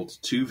titled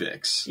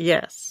Tuvix.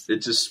 Yes.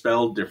 It's just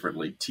spelled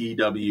differently,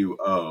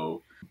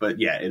 TWO. But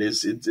yeah,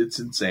 it's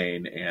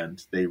insane,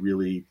 and they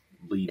really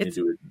lean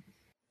into it.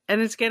 And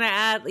it's going to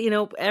add,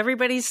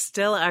 everybody's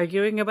still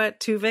arguing about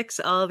Tuvix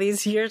all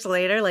these years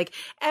later. Like,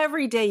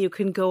 every day you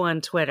can go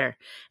on Twitter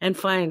and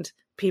find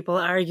people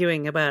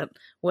arguing about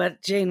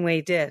what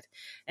Janeway did.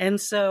 And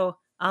so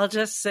I'll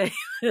just say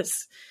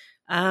this.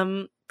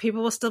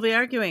 People will still be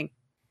arguing.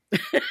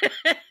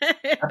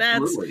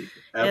 Absolutely.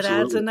 It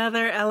adds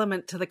another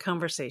element to the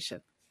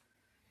conversation.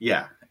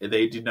 Yeah,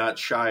 they do not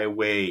shy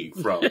away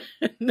from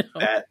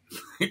that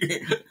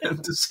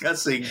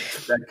discussing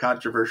that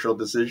controversial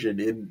decision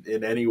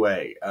in any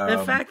way.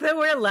 The fact that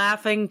we're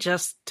laughing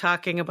just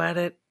talking about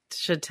it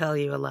should tell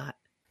you a lot.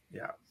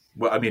 Yeah.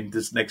 Well, I mean,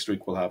 this next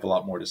week we'll have a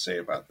lot more to say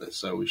about this,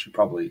 so we should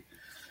probably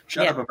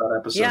shut up about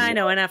episode. Yeah, I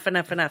know. Enough.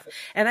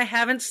 And I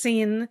haven't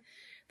seen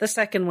the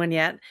second one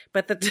yet,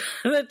 but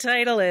the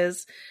title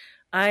is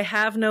I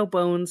Have No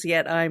Bones,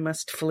 Yet I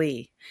Must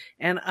Flee.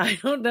 And I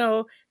don't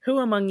know who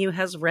among you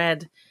has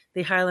read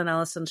the Harlan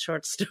Ellison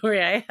short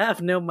story, I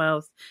Have No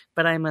Mouth,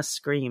 But I Must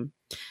Scream.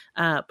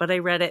 But I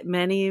read it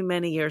many,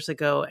 many years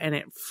ago, and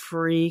it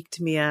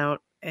freaked me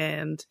out.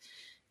 And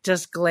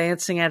just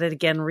glancing at it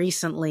again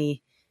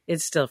recently,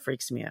 it still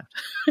freaks me out.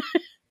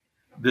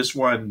 This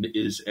one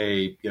is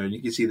you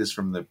can see this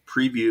from the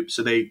preview.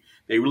 So they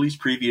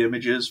released preview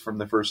images from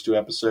the first two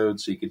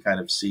episodes, so you can kind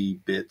of see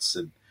bits,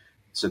 and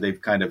so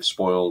they've kind of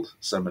spoiled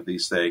some of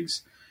these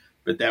things.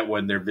 But that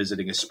one, they're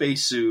visiting a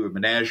space zoo, a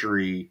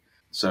menagerie.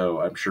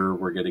 So I'm sure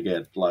we're going to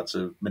get lots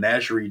of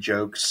menagerie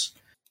jokes.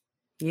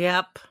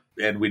 Yep.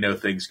 And we know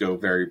things go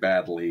very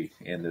badly,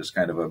 and there's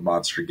kind of a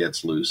monster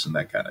gets loose and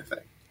that kind of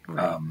thing.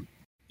 Right.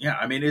 Yeah,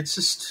 I mean, it's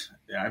just,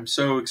 I'm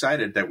so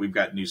excited that we've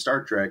got new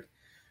Star Trek,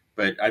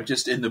 but I'm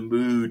just in the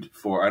mood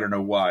for, I don't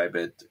know why,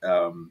 but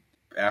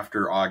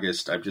after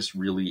August, I'm just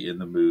really in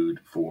the mood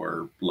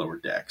for Lower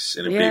Decks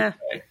in a big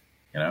way.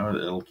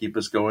 It'll keep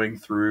us going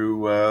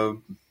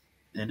through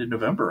into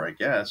November, I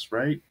guess,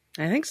 right?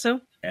 I think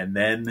so. And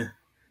then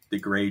the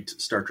great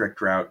Star Trek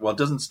drought. Well, it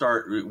doesn't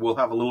start. We'll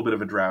have a little bit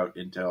of a drought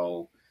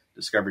until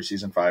Discovery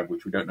Season 5,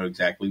 which we don't know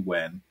exactly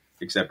when,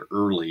 except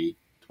early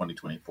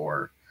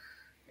 2024.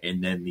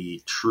 And then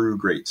the true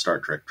great Star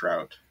Trek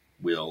drought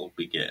will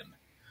begin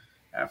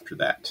after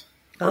that.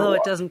 Although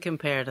it doesn't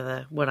compare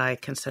to what I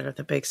consider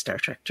the big Star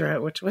Trek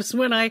drought, which was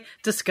when I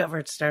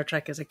discovered Star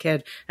Trek as a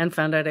kid and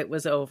found out it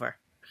was over.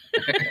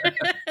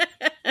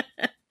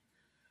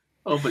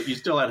 Oh, but you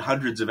still had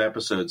hundreds of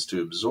episodes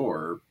to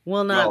absorb.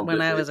 Well, not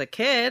when I was a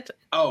kid.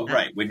 Oh,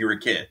 right. When you were a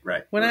kid,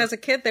 right. When I was a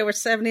kid, there were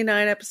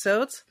 79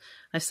 episodes.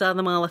 I saw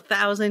them all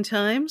 1,000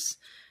 times.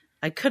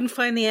 I couldn't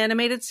find the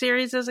animated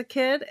series as a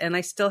kid, and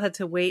I still had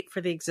to wait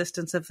for the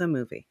existence of the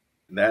movie.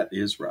 That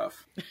is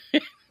rough.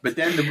 But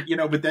then,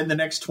 the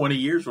next 20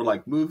 years were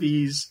like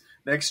movies,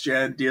 Next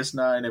Gen,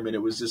 DS9. I mean,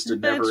 it was just a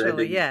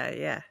never-ending.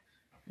 Yeah.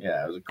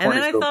 Yeah, it was a and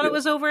then I thought it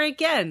was over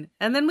again,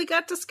 and then we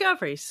got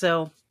Discovery.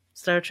 So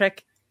Star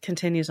Trek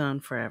continues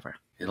on forever.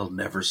 It'll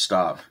never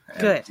stop.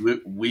 Good.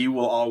 We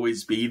will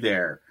always be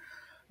there.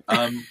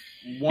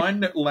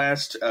 One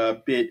last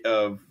bit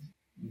of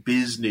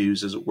biz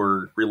news, as it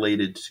were,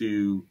 related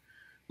to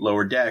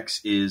Lower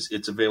Decks is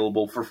it's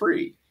available for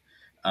free.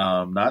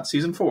 Not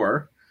season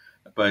 4,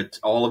 but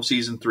all of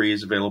season 3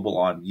 is available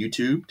on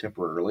YouTube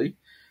temporarily.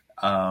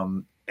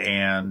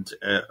 and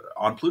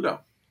on Pluto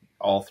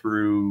all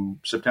through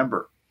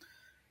September.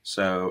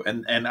 So,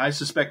 and I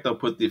suspect they'll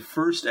put the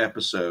first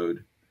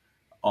episode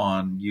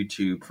on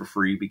YouTube for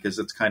free because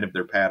it's kind of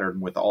their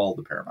pattern with all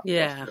the Paramount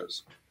Plus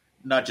shows.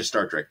 Not just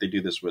Star Trek. They do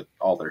this with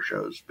all their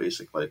shows,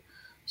 basically.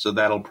 So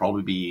that'll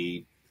probably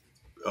be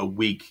a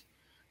week.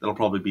 That'll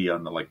probably be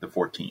on the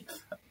 14th.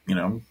 You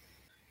know,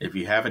 if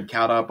you haven't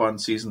caught up on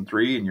season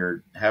 3 and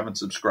you haven't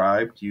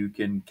subscribed, you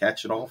can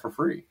catch it all for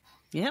free.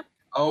 Yep.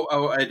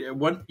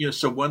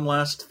 So one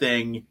last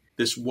thing.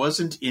 This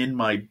wasn't in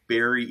my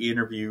Barry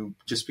interview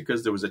just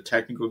because there was a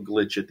technical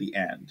glitch at the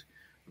end.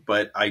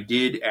 But I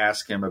did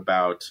ask him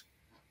about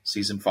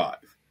season 5.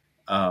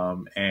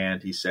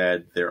 And he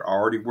said they're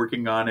already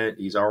working on it.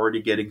 He's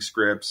already getting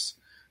scripts.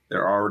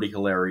 They're already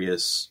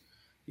hilarious.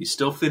 He's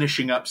still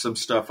finishing up some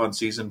stuff on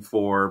season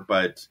 4,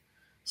 but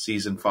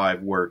season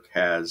 5 work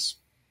is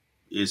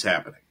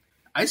happening.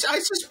 I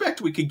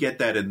suspect we could get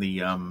that in the...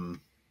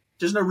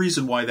 there's no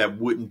reason why that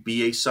wouldn't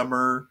be a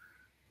summer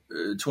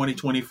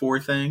 2024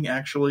 thing,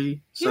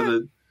 actually.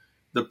 So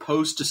the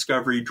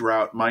post-Discovery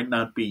drought might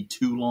not be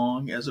too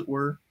long, as it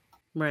were.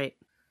 Right.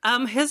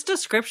 His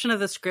description of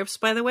the scripts,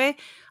 by the way,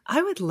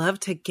 I would love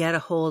to get a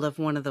hold of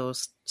one of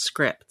those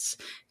scripts.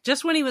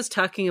 Just when he was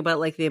talking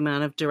about the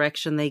amount of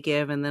direction they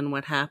give and then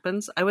what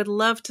happens, I would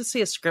love to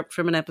see a script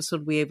from an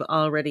episode we've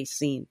already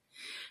seen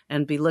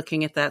and be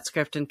looking at that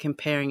script and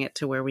comparing it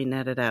to where we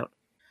netted out.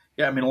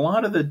 Yeah, I mean, a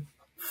lot of the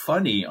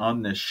funny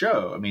on this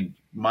show, I mean,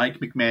 Mike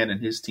McMahon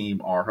and his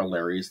team are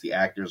hilarious. The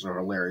actors are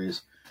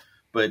hilarious.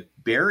 But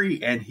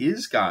Barry and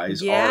his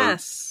guys are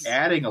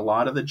adding a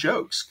lot of the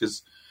jokes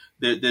because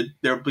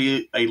there'll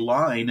be a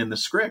line in the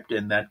script,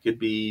 and that could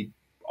be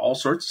all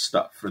sorts of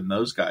stuff from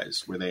those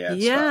guys where they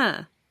add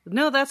stuff.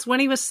 No, that's when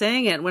he was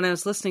saying it. When I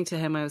was listening to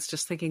him, I was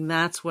just thinking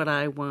that's what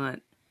I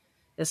want,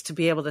 is to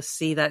be able to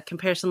see that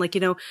comparison.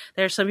 There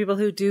are some people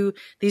who do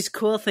these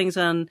cool things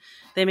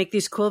they make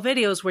these cool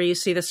videos where you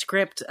see the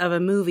script of a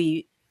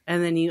movie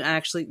and then you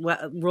actually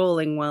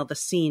rolling while the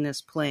scene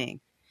is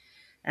playing.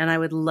 And I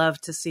would love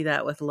to see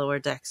that with Lower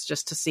Decks,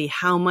 just to see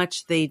how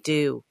much they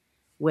do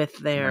with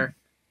their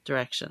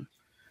direction.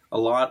 A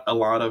lot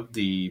of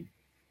the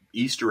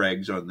Easter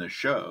eggs on this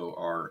show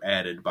are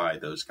added by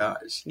those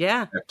guys.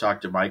 Yeah. I've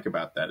talked to Mike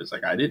about that. It's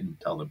I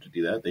didn't tell them to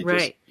do that. They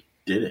just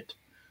did it.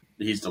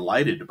 He's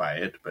delighted by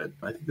it, but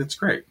I think that's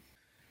great.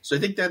 So I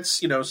think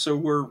that's,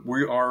 so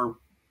we are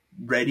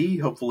ready.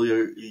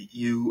 Hopefully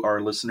you,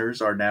 our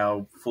listeners, are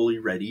now fully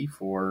ready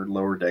for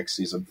Lower Decks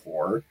Season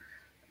 4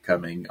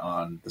 coming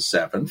on the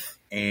 7th.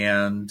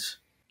 And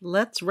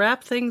let's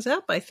wrap things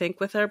up, I think,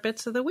 with our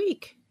bits of the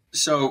week.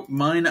 So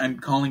mine, I'm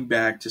calling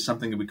back to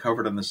something that we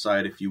covered on the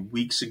site a few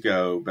weeks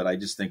ago, but I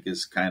just think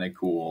is kind of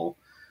cool,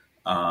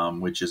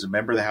 which is a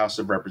member of the House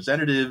of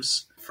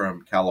Representatives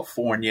from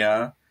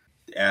California.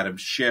 Adam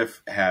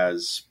Schiff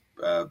has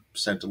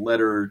sent a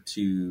letter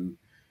to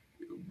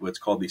what's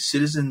called the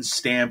Citizen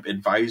Stamp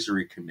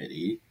Advisory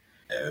Committee,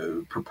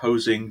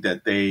 proposing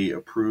that they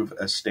approve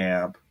a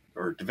stamp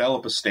or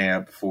develop a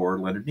stamp for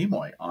Leonard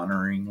Nimoy,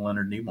 honoring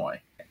Leonard Nimoy.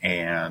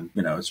 And,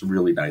 it's a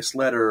really nice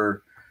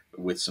letter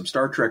with some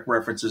Star Trek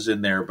references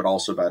in there, but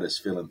also about his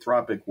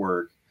philanthropic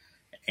work.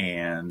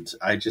 And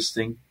I just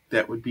think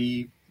that would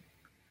be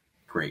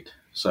great.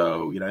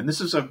 So, and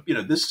this is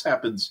this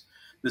happens.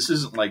 This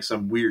isn't like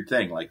some weird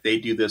thing. They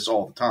do this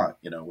all the time,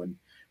 when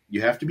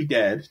you have to be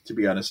dead to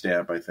be on a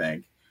stamp, I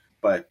think.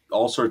 But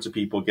all sorts of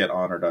people get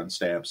honored on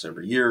stamps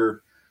every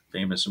year.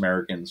 Famous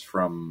Americans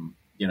from,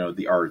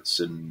 the arts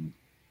and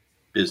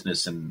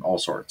business and all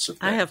sorts of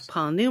things. I have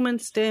Paul Newman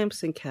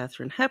stamps and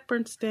Katharine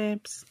Hepburn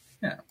stamps.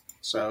 Yeah.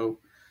 So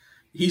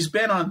he's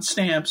been on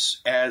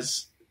stamps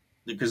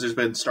because there's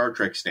been Star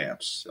Trek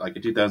stamps.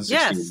 In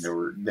 2016,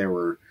 there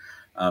were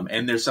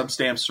and there's some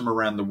stamps from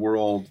around the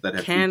world that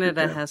have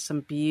Canada has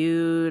some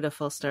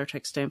beautiful Star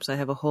Trek stamps. I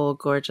have a whole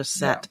gorgeous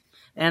set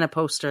and a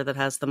poster that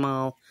has them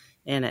all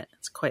in it.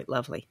 It's quite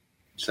lovely.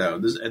 So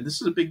this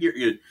is a big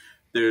year.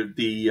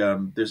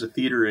 There's a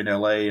theater in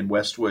LA in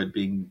Westwood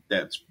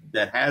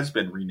that has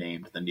been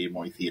renamed the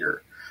Nimoy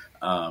Theater.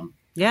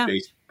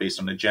 Based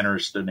on a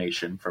generous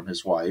donation from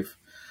his wife.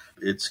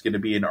 It's going to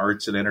be an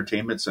arts and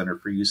entertainment center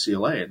for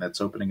UCLA, and that's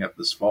opening up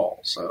this fall.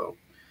 So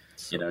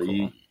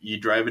cool. you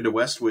drive into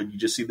Westwood, you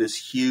just see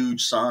this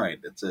huge sign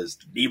that says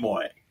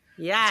Nimoy.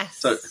 Yes.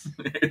 So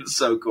it's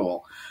so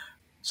cool.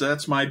 So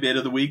that's my bit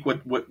of the week.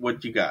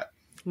 What you got?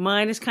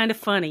 Mine is kind of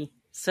funny.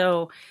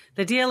 So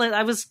the deal is,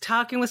 I was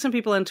talking with some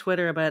people on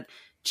Twitter about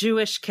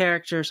Jewish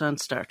characters on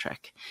Star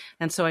Trek.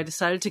 And so I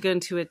decided to go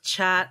into a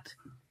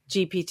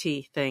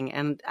ChatGPT thing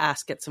and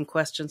ask it some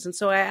questions. And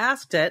so I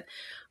asked it,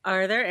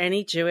 are there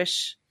any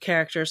Jewish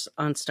characters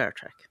on Star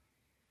Trek?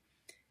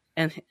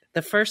 And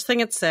the first thing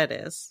it said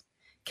is,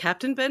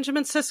 Captain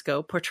Benjamin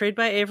Sisko, portrayed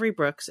by Avery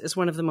Brooks, is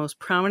one of the most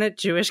prominent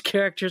Jewish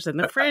characters in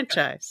the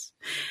franchise.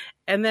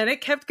 And then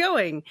it kept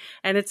going.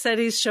 And it said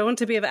he's shown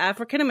to be of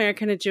African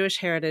American and Jewish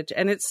heritage.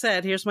 And it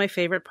said, here's my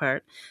favorite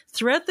part,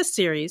 throughout the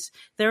series,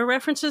 there are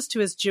references to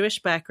his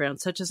Jewish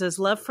background, such as his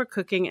love for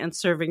cooking and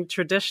serving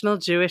traditional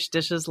Jewish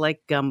dishes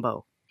like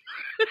gumbo.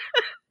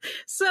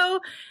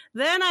 So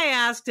then I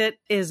asked it,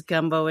 is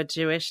gumbo a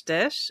Jewish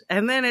dish?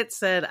 And then it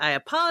said, I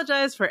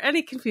apologize for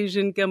any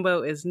confusion.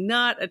 Gumbo is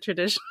not a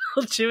traditional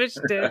Jewish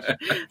dish.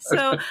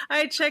 So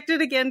I checked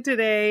it again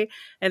today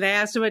and I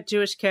asked about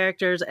Jewish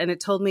characters and it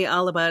told me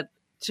all about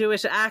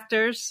Jewish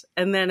actors.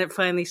 And then it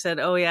finally said,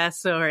 oh yeah,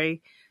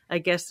 sorry. I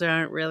guess there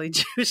aren't really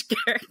Jewish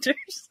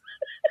characters.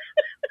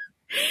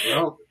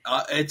 Well,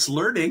 it's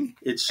learning.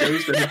 It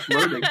shows that it's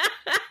learning.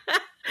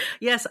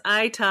 Yes,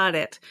 I taught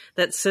it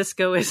that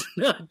Sisko is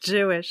not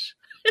Jewish.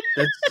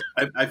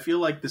 I feel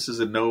like this is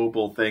a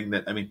knowable thing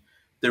that, I mean,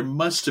 there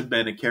must have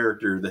been a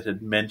character that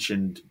had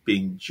mentioned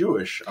being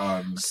Jewish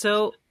on.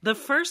 So the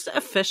first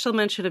official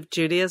mention of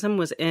Judaism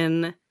was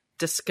in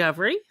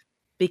Discovery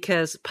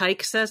because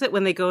Pike says it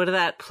when they go to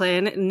that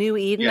planet, New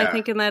Eden, I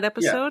think, in that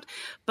episode. Yeah.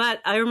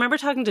 But I remember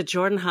talking to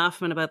Jordan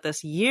Hoffman about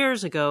this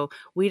years ago.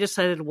 We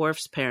decided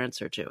Worf's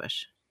parents are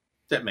Jewish.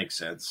 That makes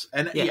sense.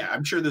 And yeah,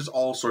 I'm sure there's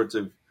all sorts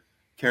of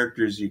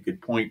characters you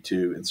could point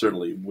to, and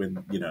certainly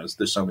when, you know,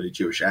 there's so many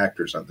Jewish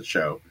actors on the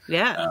show.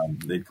 Yeah.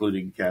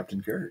 Including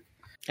Captain Kirk.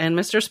 And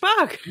Mr.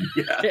 Spock.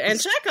 Yeah.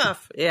 And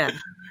Chekhov. Yeah.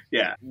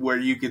 Yeah. Where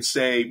you could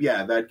say,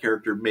 yeah, that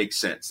character makes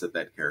sense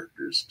that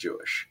character's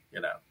Jewish,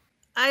 you know.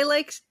 I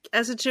like,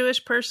 as a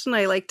Jewish person,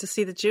 I like to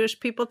see the Jewish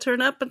people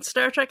turn up in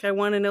Star Trek. I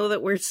want to know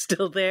that we're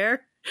still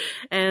there.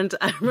 And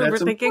I remember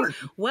thinking,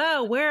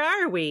 wow, where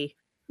are we?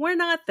 We're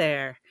not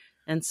there.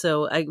 And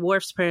so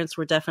Worf's parents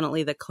were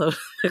definitely the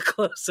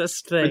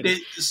closest thing. But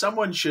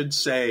someone should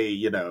say,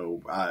 you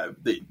know,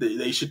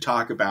 they should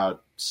talk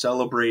about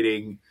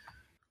celebrating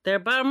their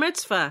bar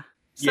mitzvah,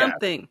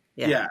 something.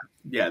 Yeah.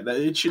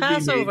 It should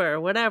Passover, be made,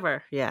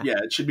 whatever. Yeah. Yeah,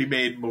 it should be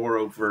made more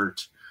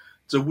overt.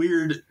 It's a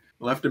weird.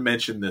 We'll have to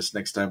mention this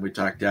next time we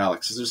talk to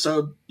Alex. They're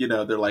so, you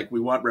know, they're like,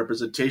 we want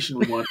representation.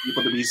 We want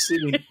people to be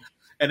singing.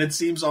 And it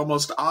seems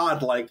almost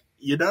odd, like,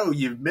 you know,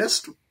 you've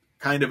missed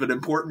kind of an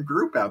important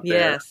group out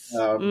there. Yes.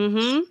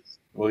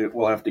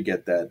 We'll have to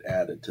get that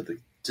added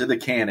to the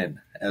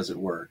canon, as it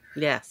were.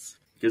 Yes.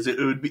 Because it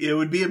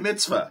would be a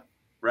mitzvah,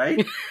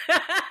 right?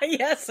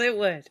 Yes, it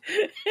would.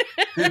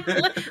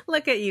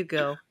 Look at you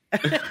go.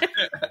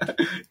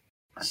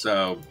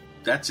 So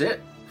that's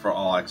it for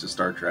All Access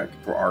Star Trek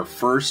for our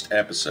first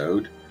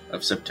episode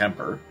of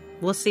September.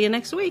 We'll see you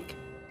next week.